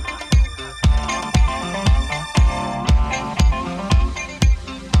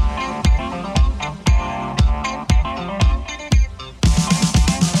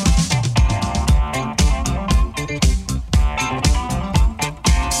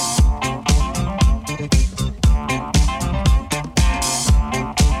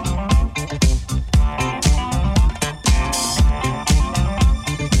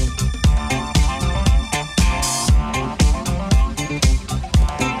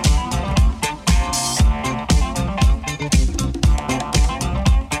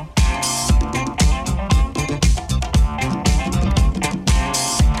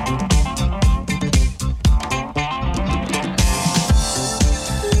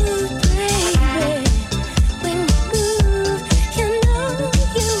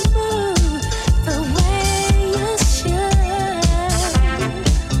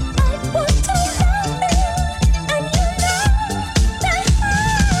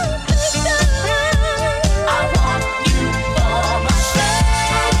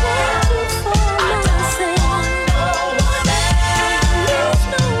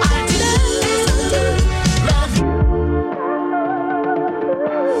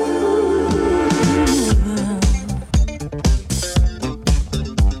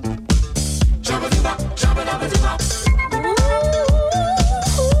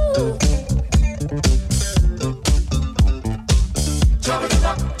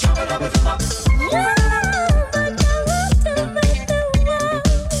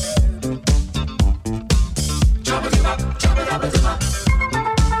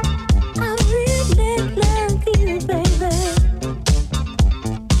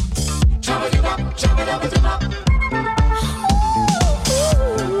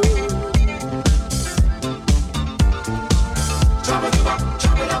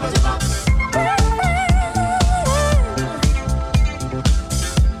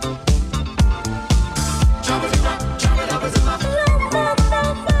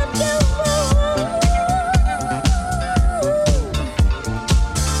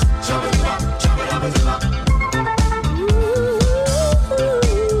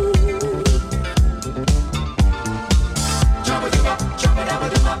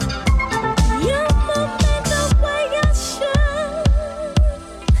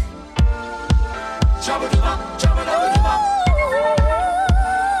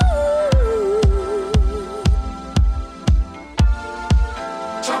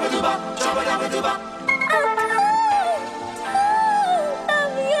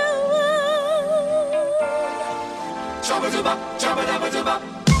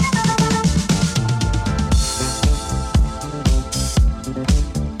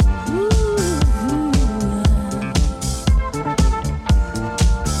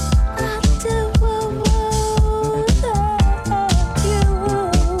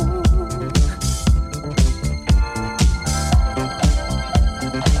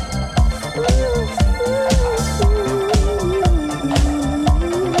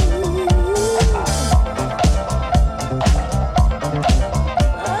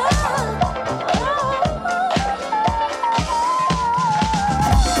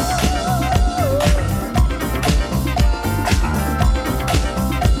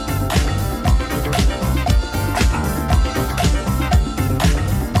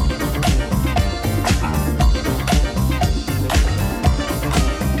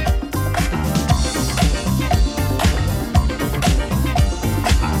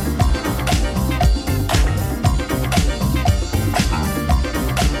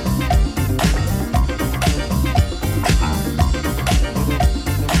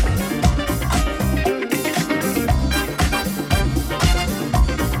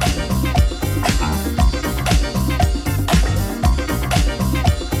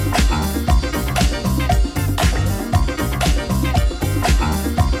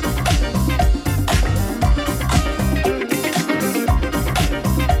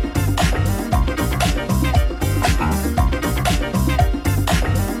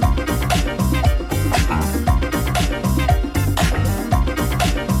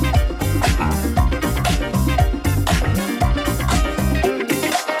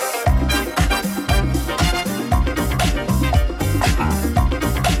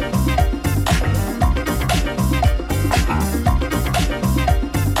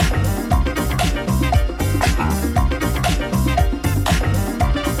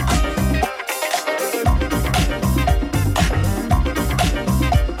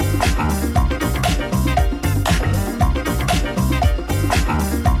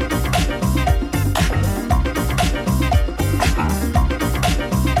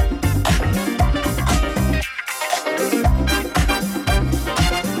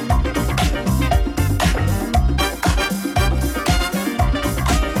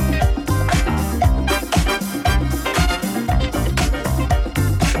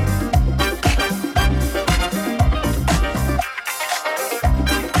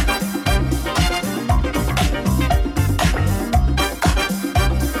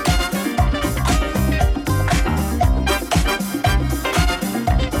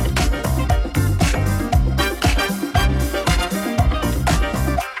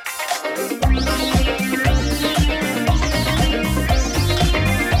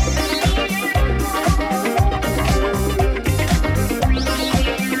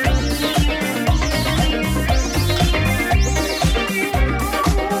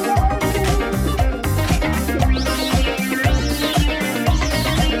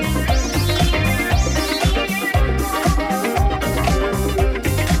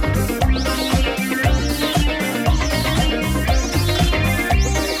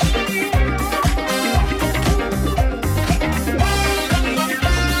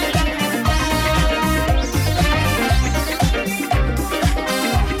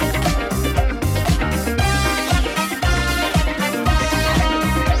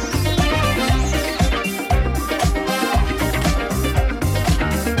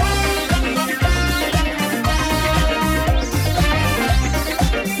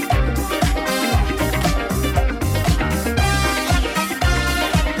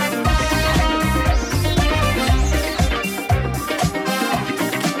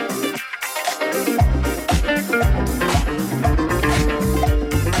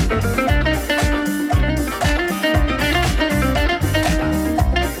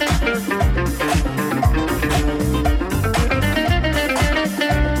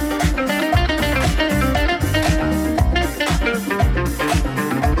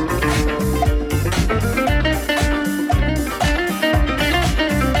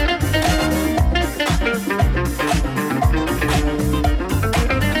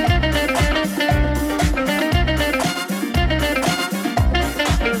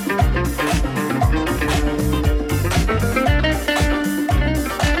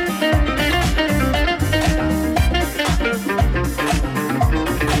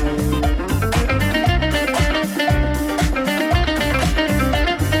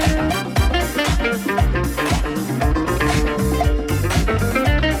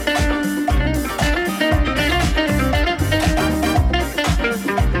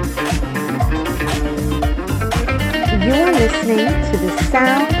 listening to the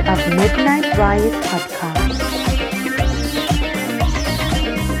Sound of Midnight Riot podcast.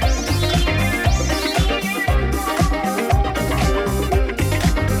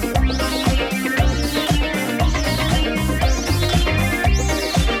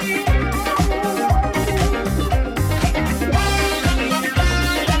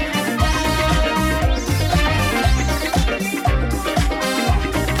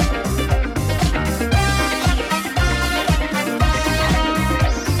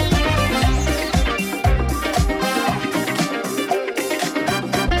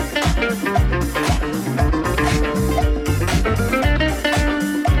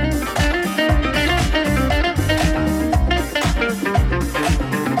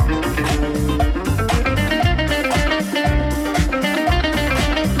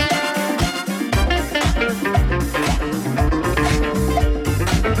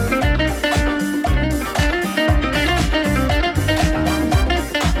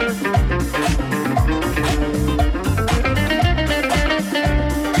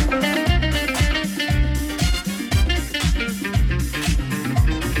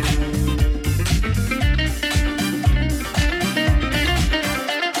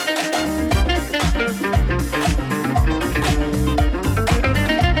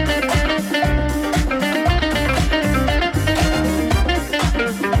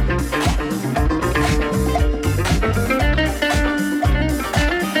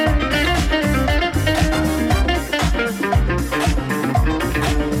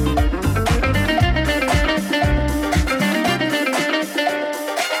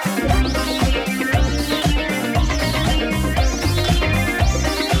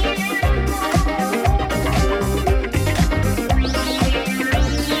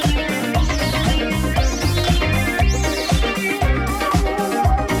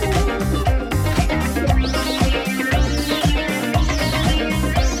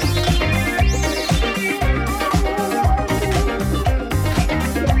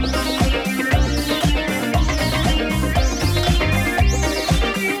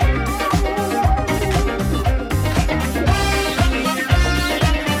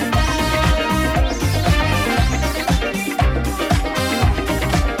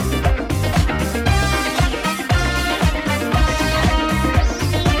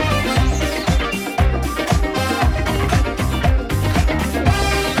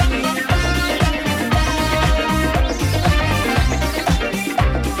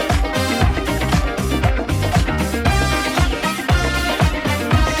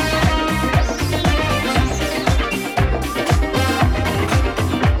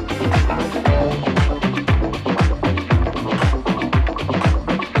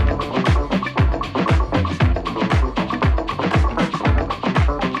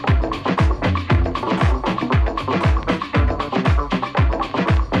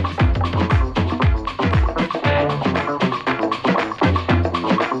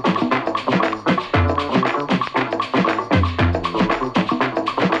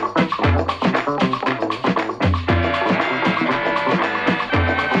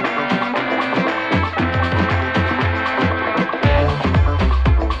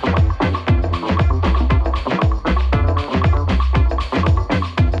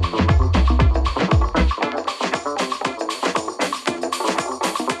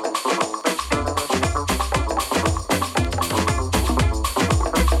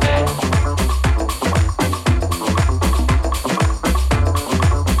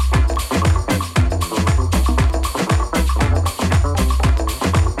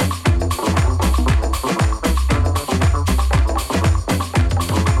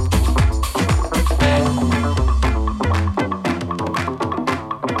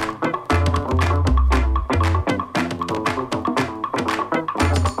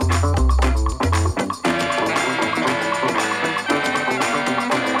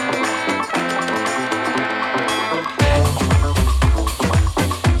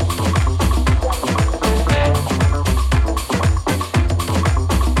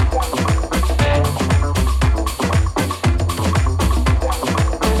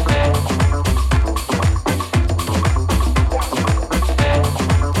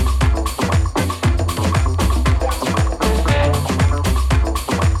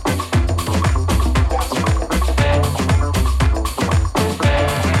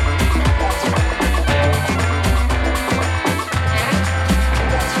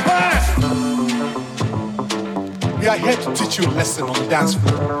 are here to teach you a lesson on the dance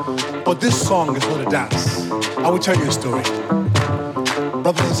floor. But this song is not a dance. I will tell you a story.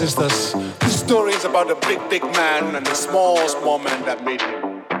 Brothers and sisters, this story is about a big, big man and the small, small man that made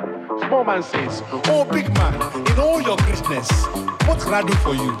him. Small man says, oh big man, in all your greatness, what can I do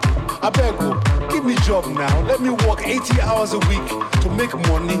for you? I beg you, give me a job now. Let me work 80 hours a week to make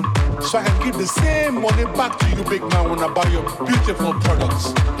money so I can give the same money back to you, big man, when I buy your beautiful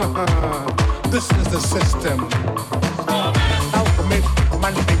products. This is the system. How to make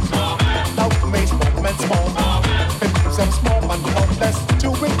man big, how to make small man small. Some small man helpless,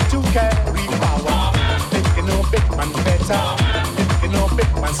 too weak to carry power. Thinking no big man better, thinking no big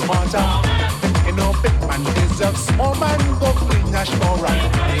man smarter, thinking no big man deserves. Small man go clean a shore,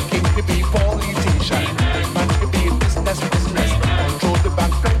 thinking to be politician. Big man to be business, control the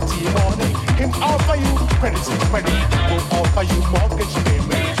bank plenty money. Him offer you credit, go offer you mortgage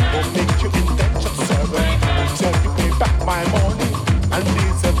payment, go make you indentured servant, tell you pay back my money, and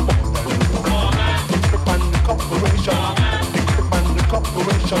these are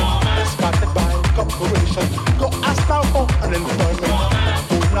corporation, started by corporation. Go ask now for unemployment.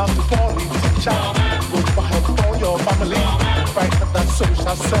 Go now to politician. Go for help for your family. Fight for that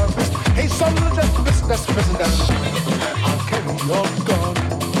social service. Hey son, just business. I'll carry your gun.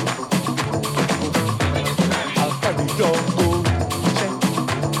 I'll carry your gold.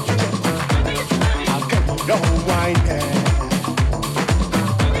 I'll carry your white hair.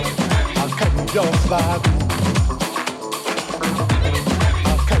 I'll carry your flag.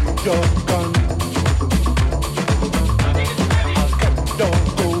 Your gun, I'll carry your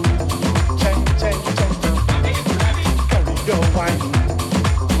gold, chain, carry your wine,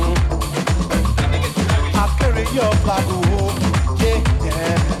 I'll carry your flag, oh, yeah,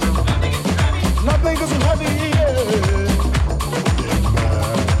 nothing is heavy,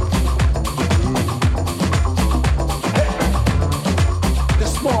 The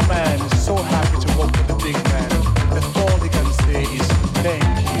small man is so happy to work with the big man, that all he can say is thank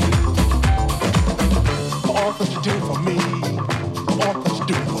you. All that you do for me, all that you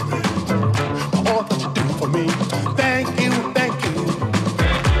do for me, all that you do for me. Thank you.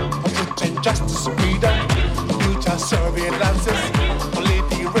 Justice, freedom, future surveillances,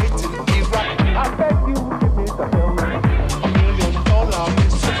 lady rating era. I beg you, give me the bill. $1 million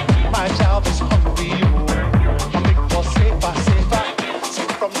mission, my child is hungry. I make for safer,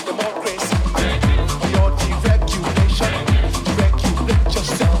 safe from democracy. Your deregulation, regulate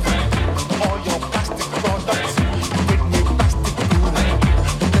yourself. All your plastic products, with me plastic food.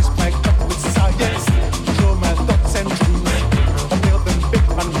 This mic up with science, draw my thoughts and dreams. I'm building big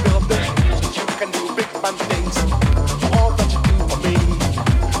man buildings, so you can do big man things. All that you do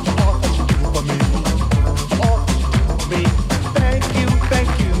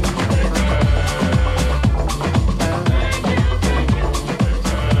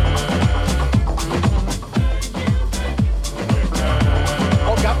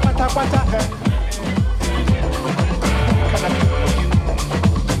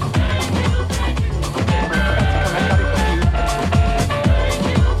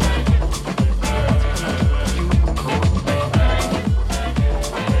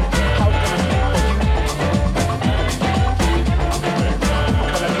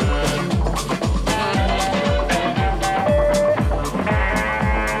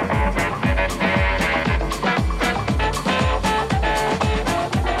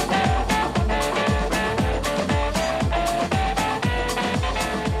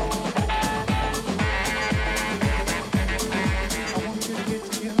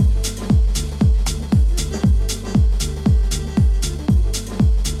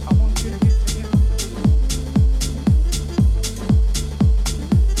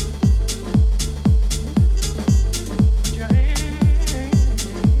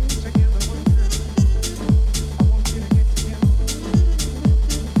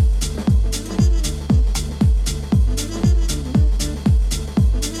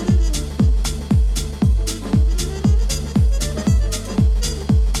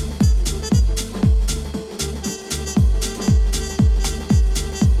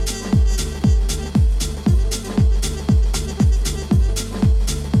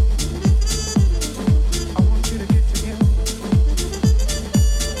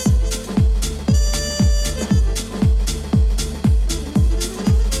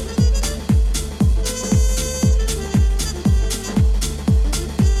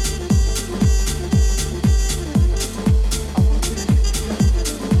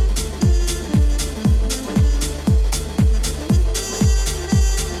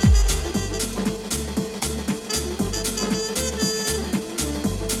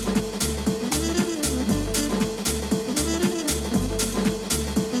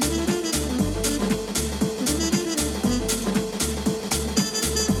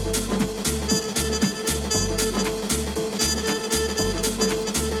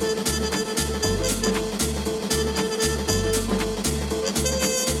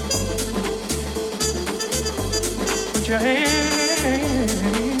your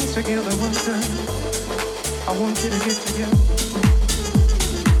hands together one time. I want you to get together.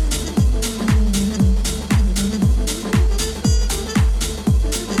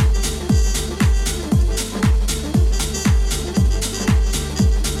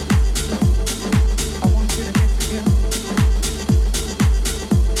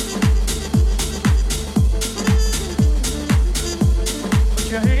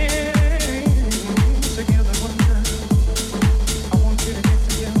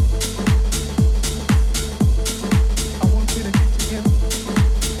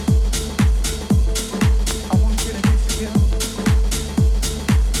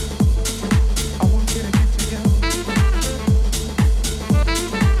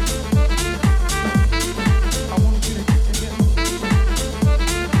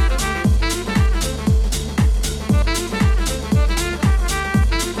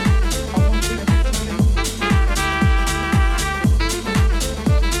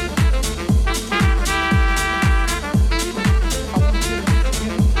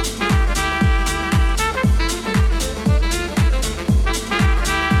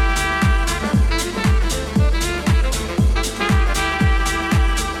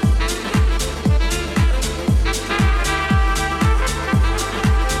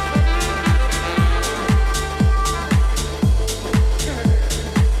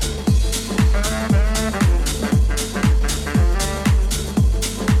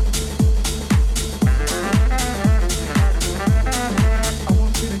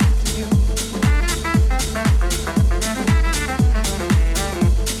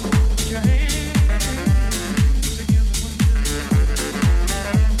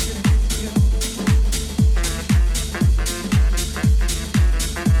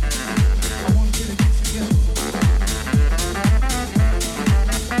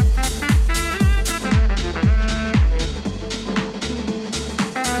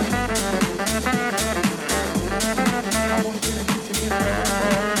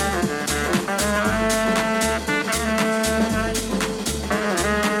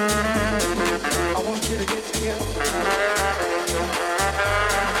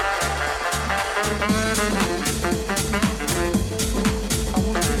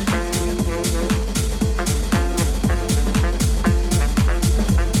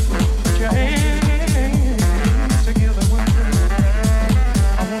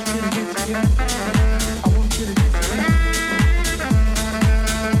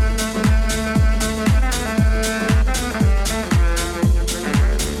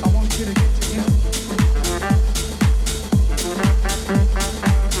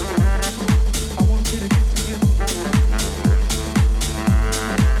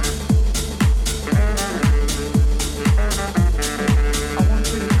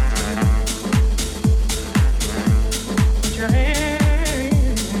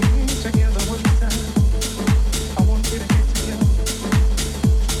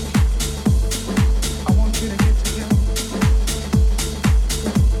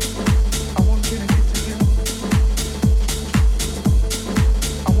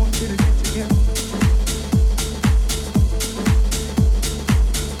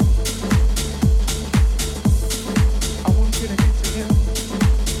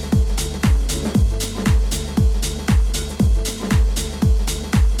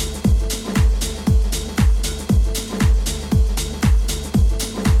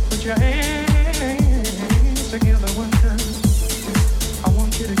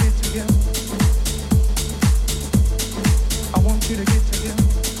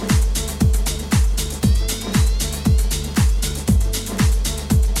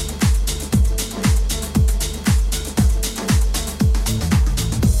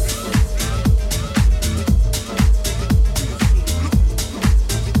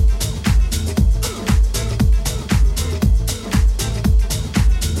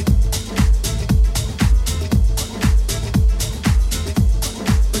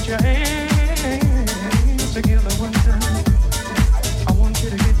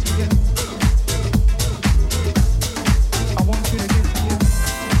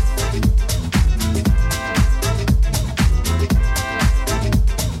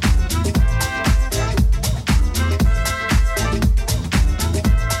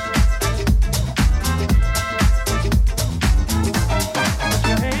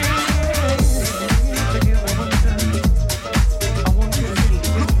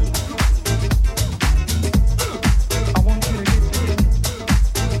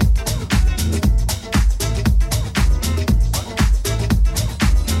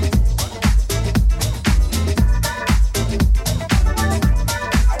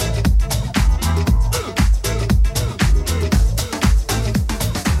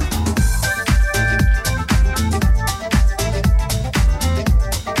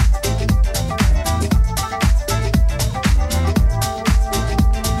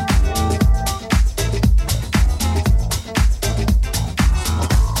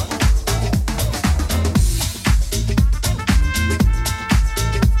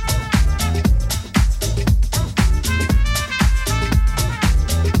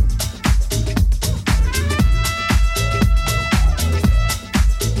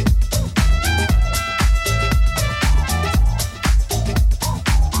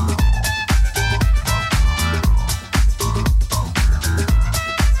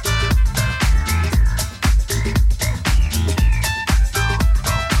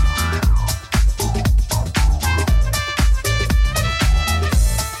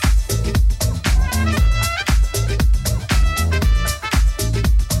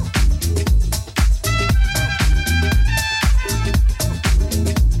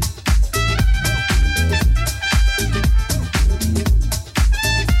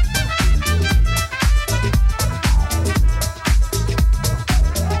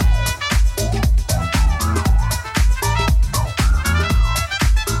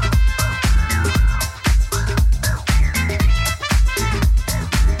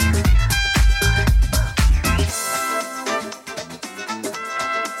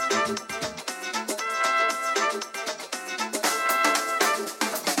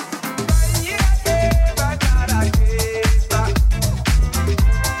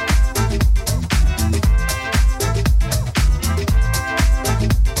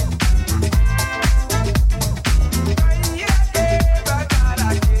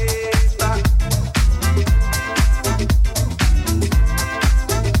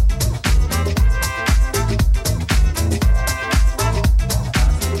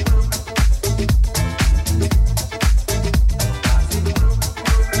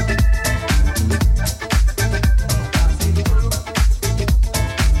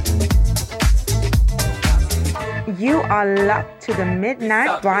 You are locked to the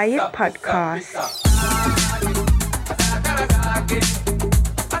Midnight Riot podcast.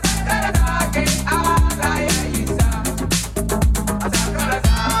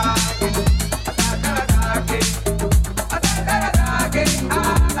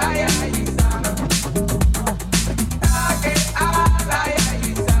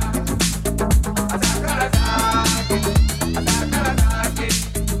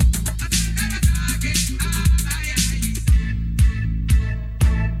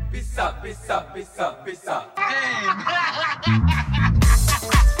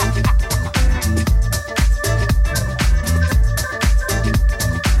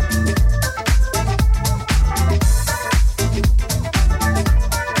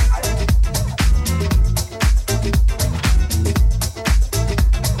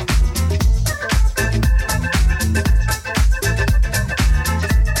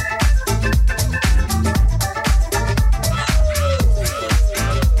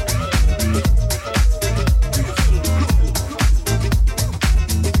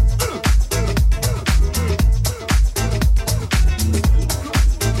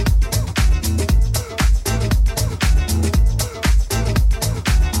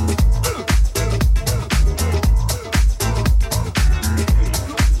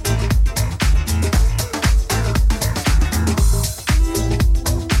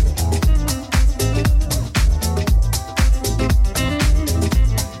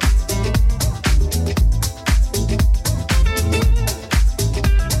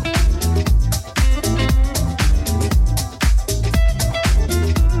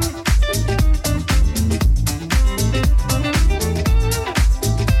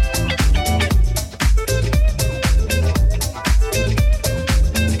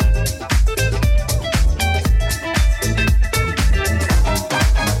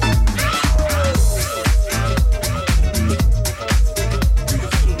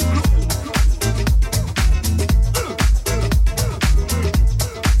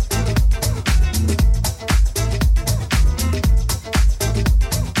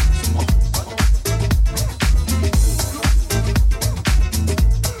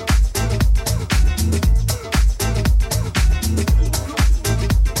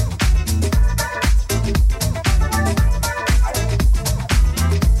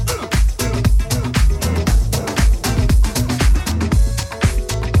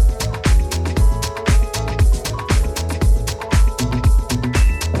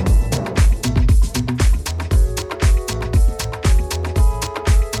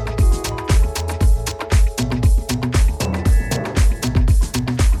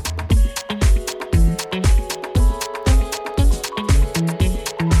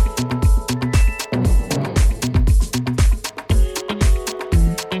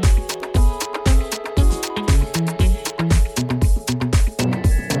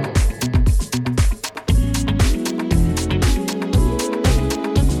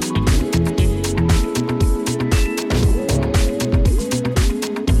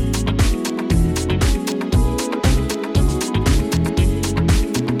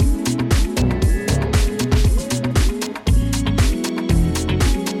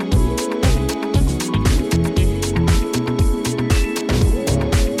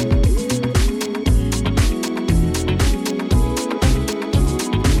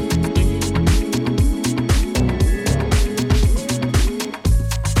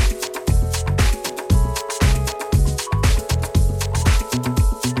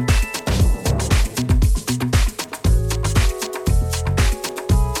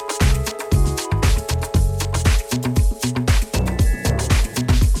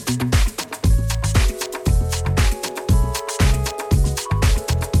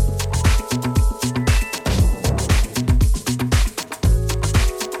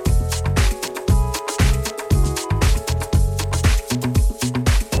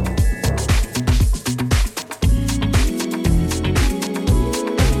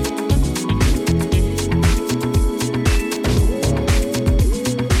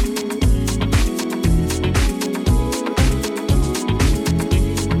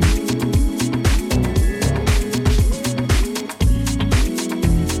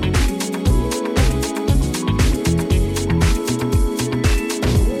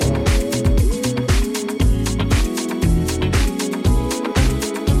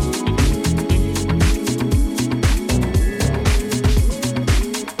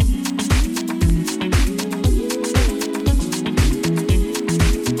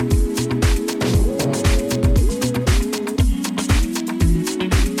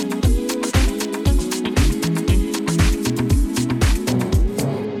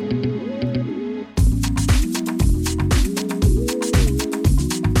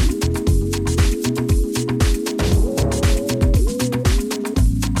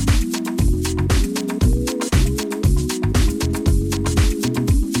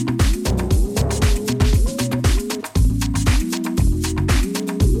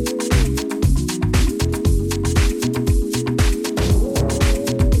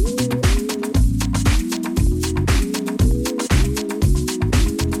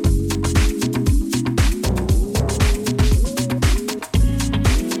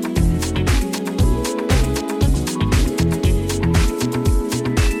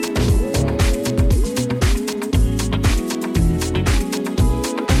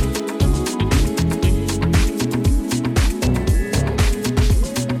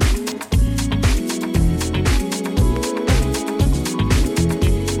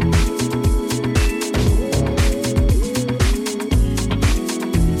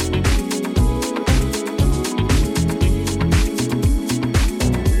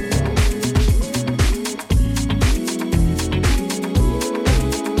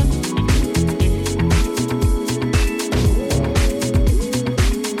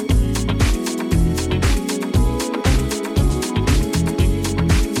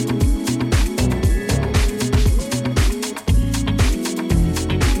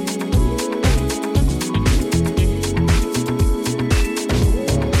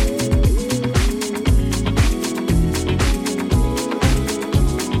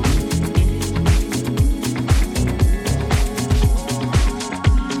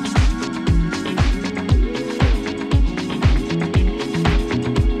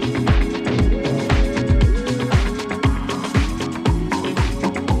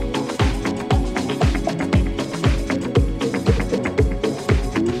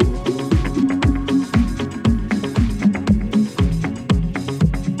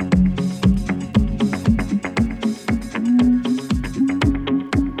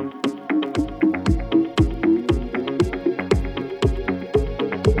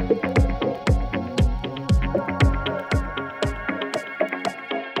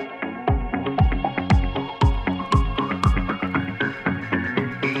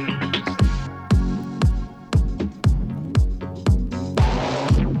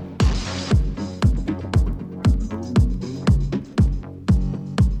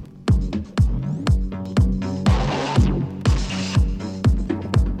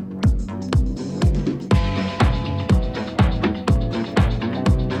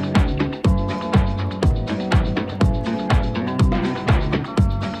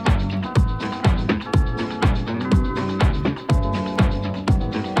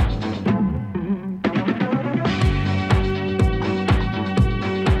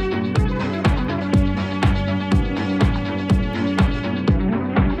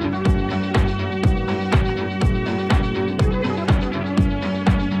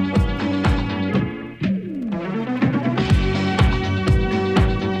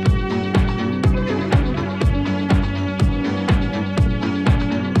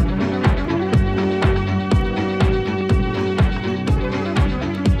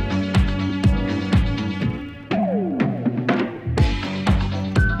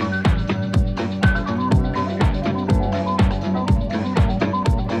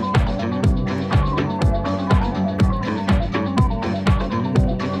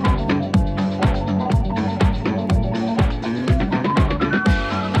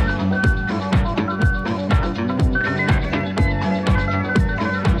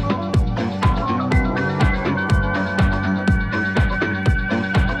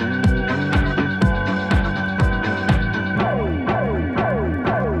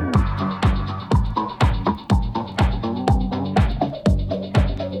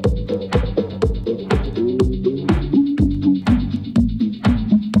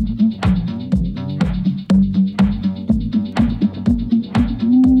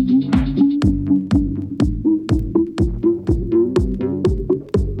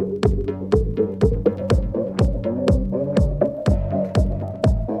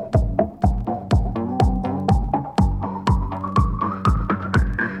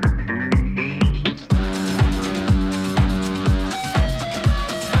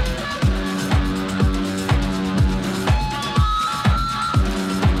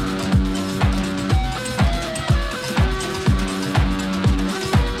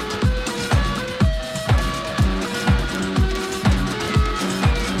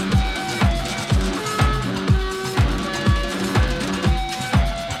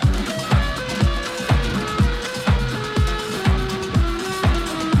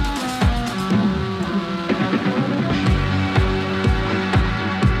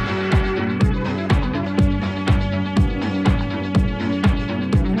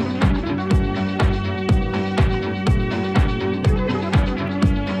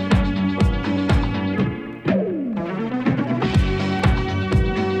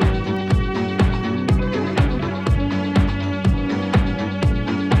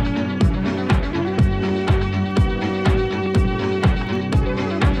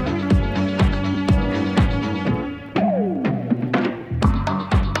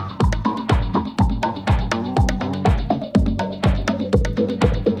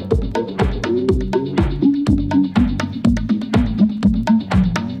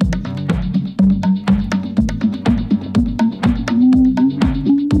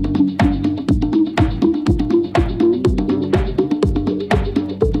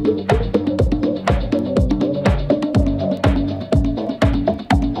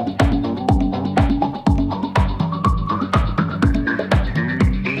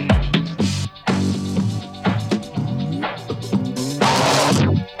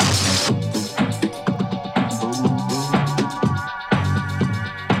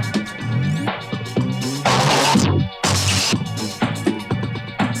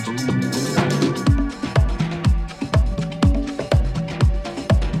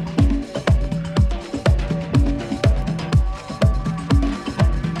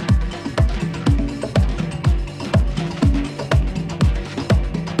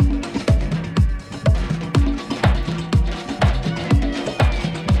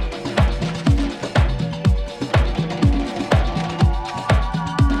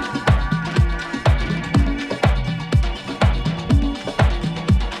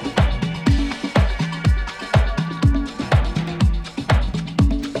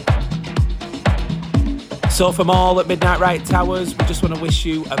 So from all at Midnight Riot Towers, we just want to wish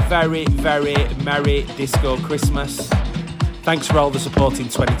you a very, very merry disco Christmas. Thanks for all the support in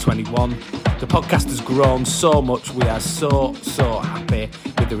 2021. The podcast has grown so much. We are so happy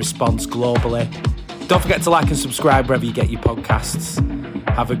with the response globally. Don't forget to like and subscribe wherever you get your podcasts.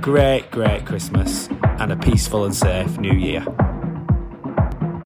 Have a great, great Christmas and a peaceful and safe New Year.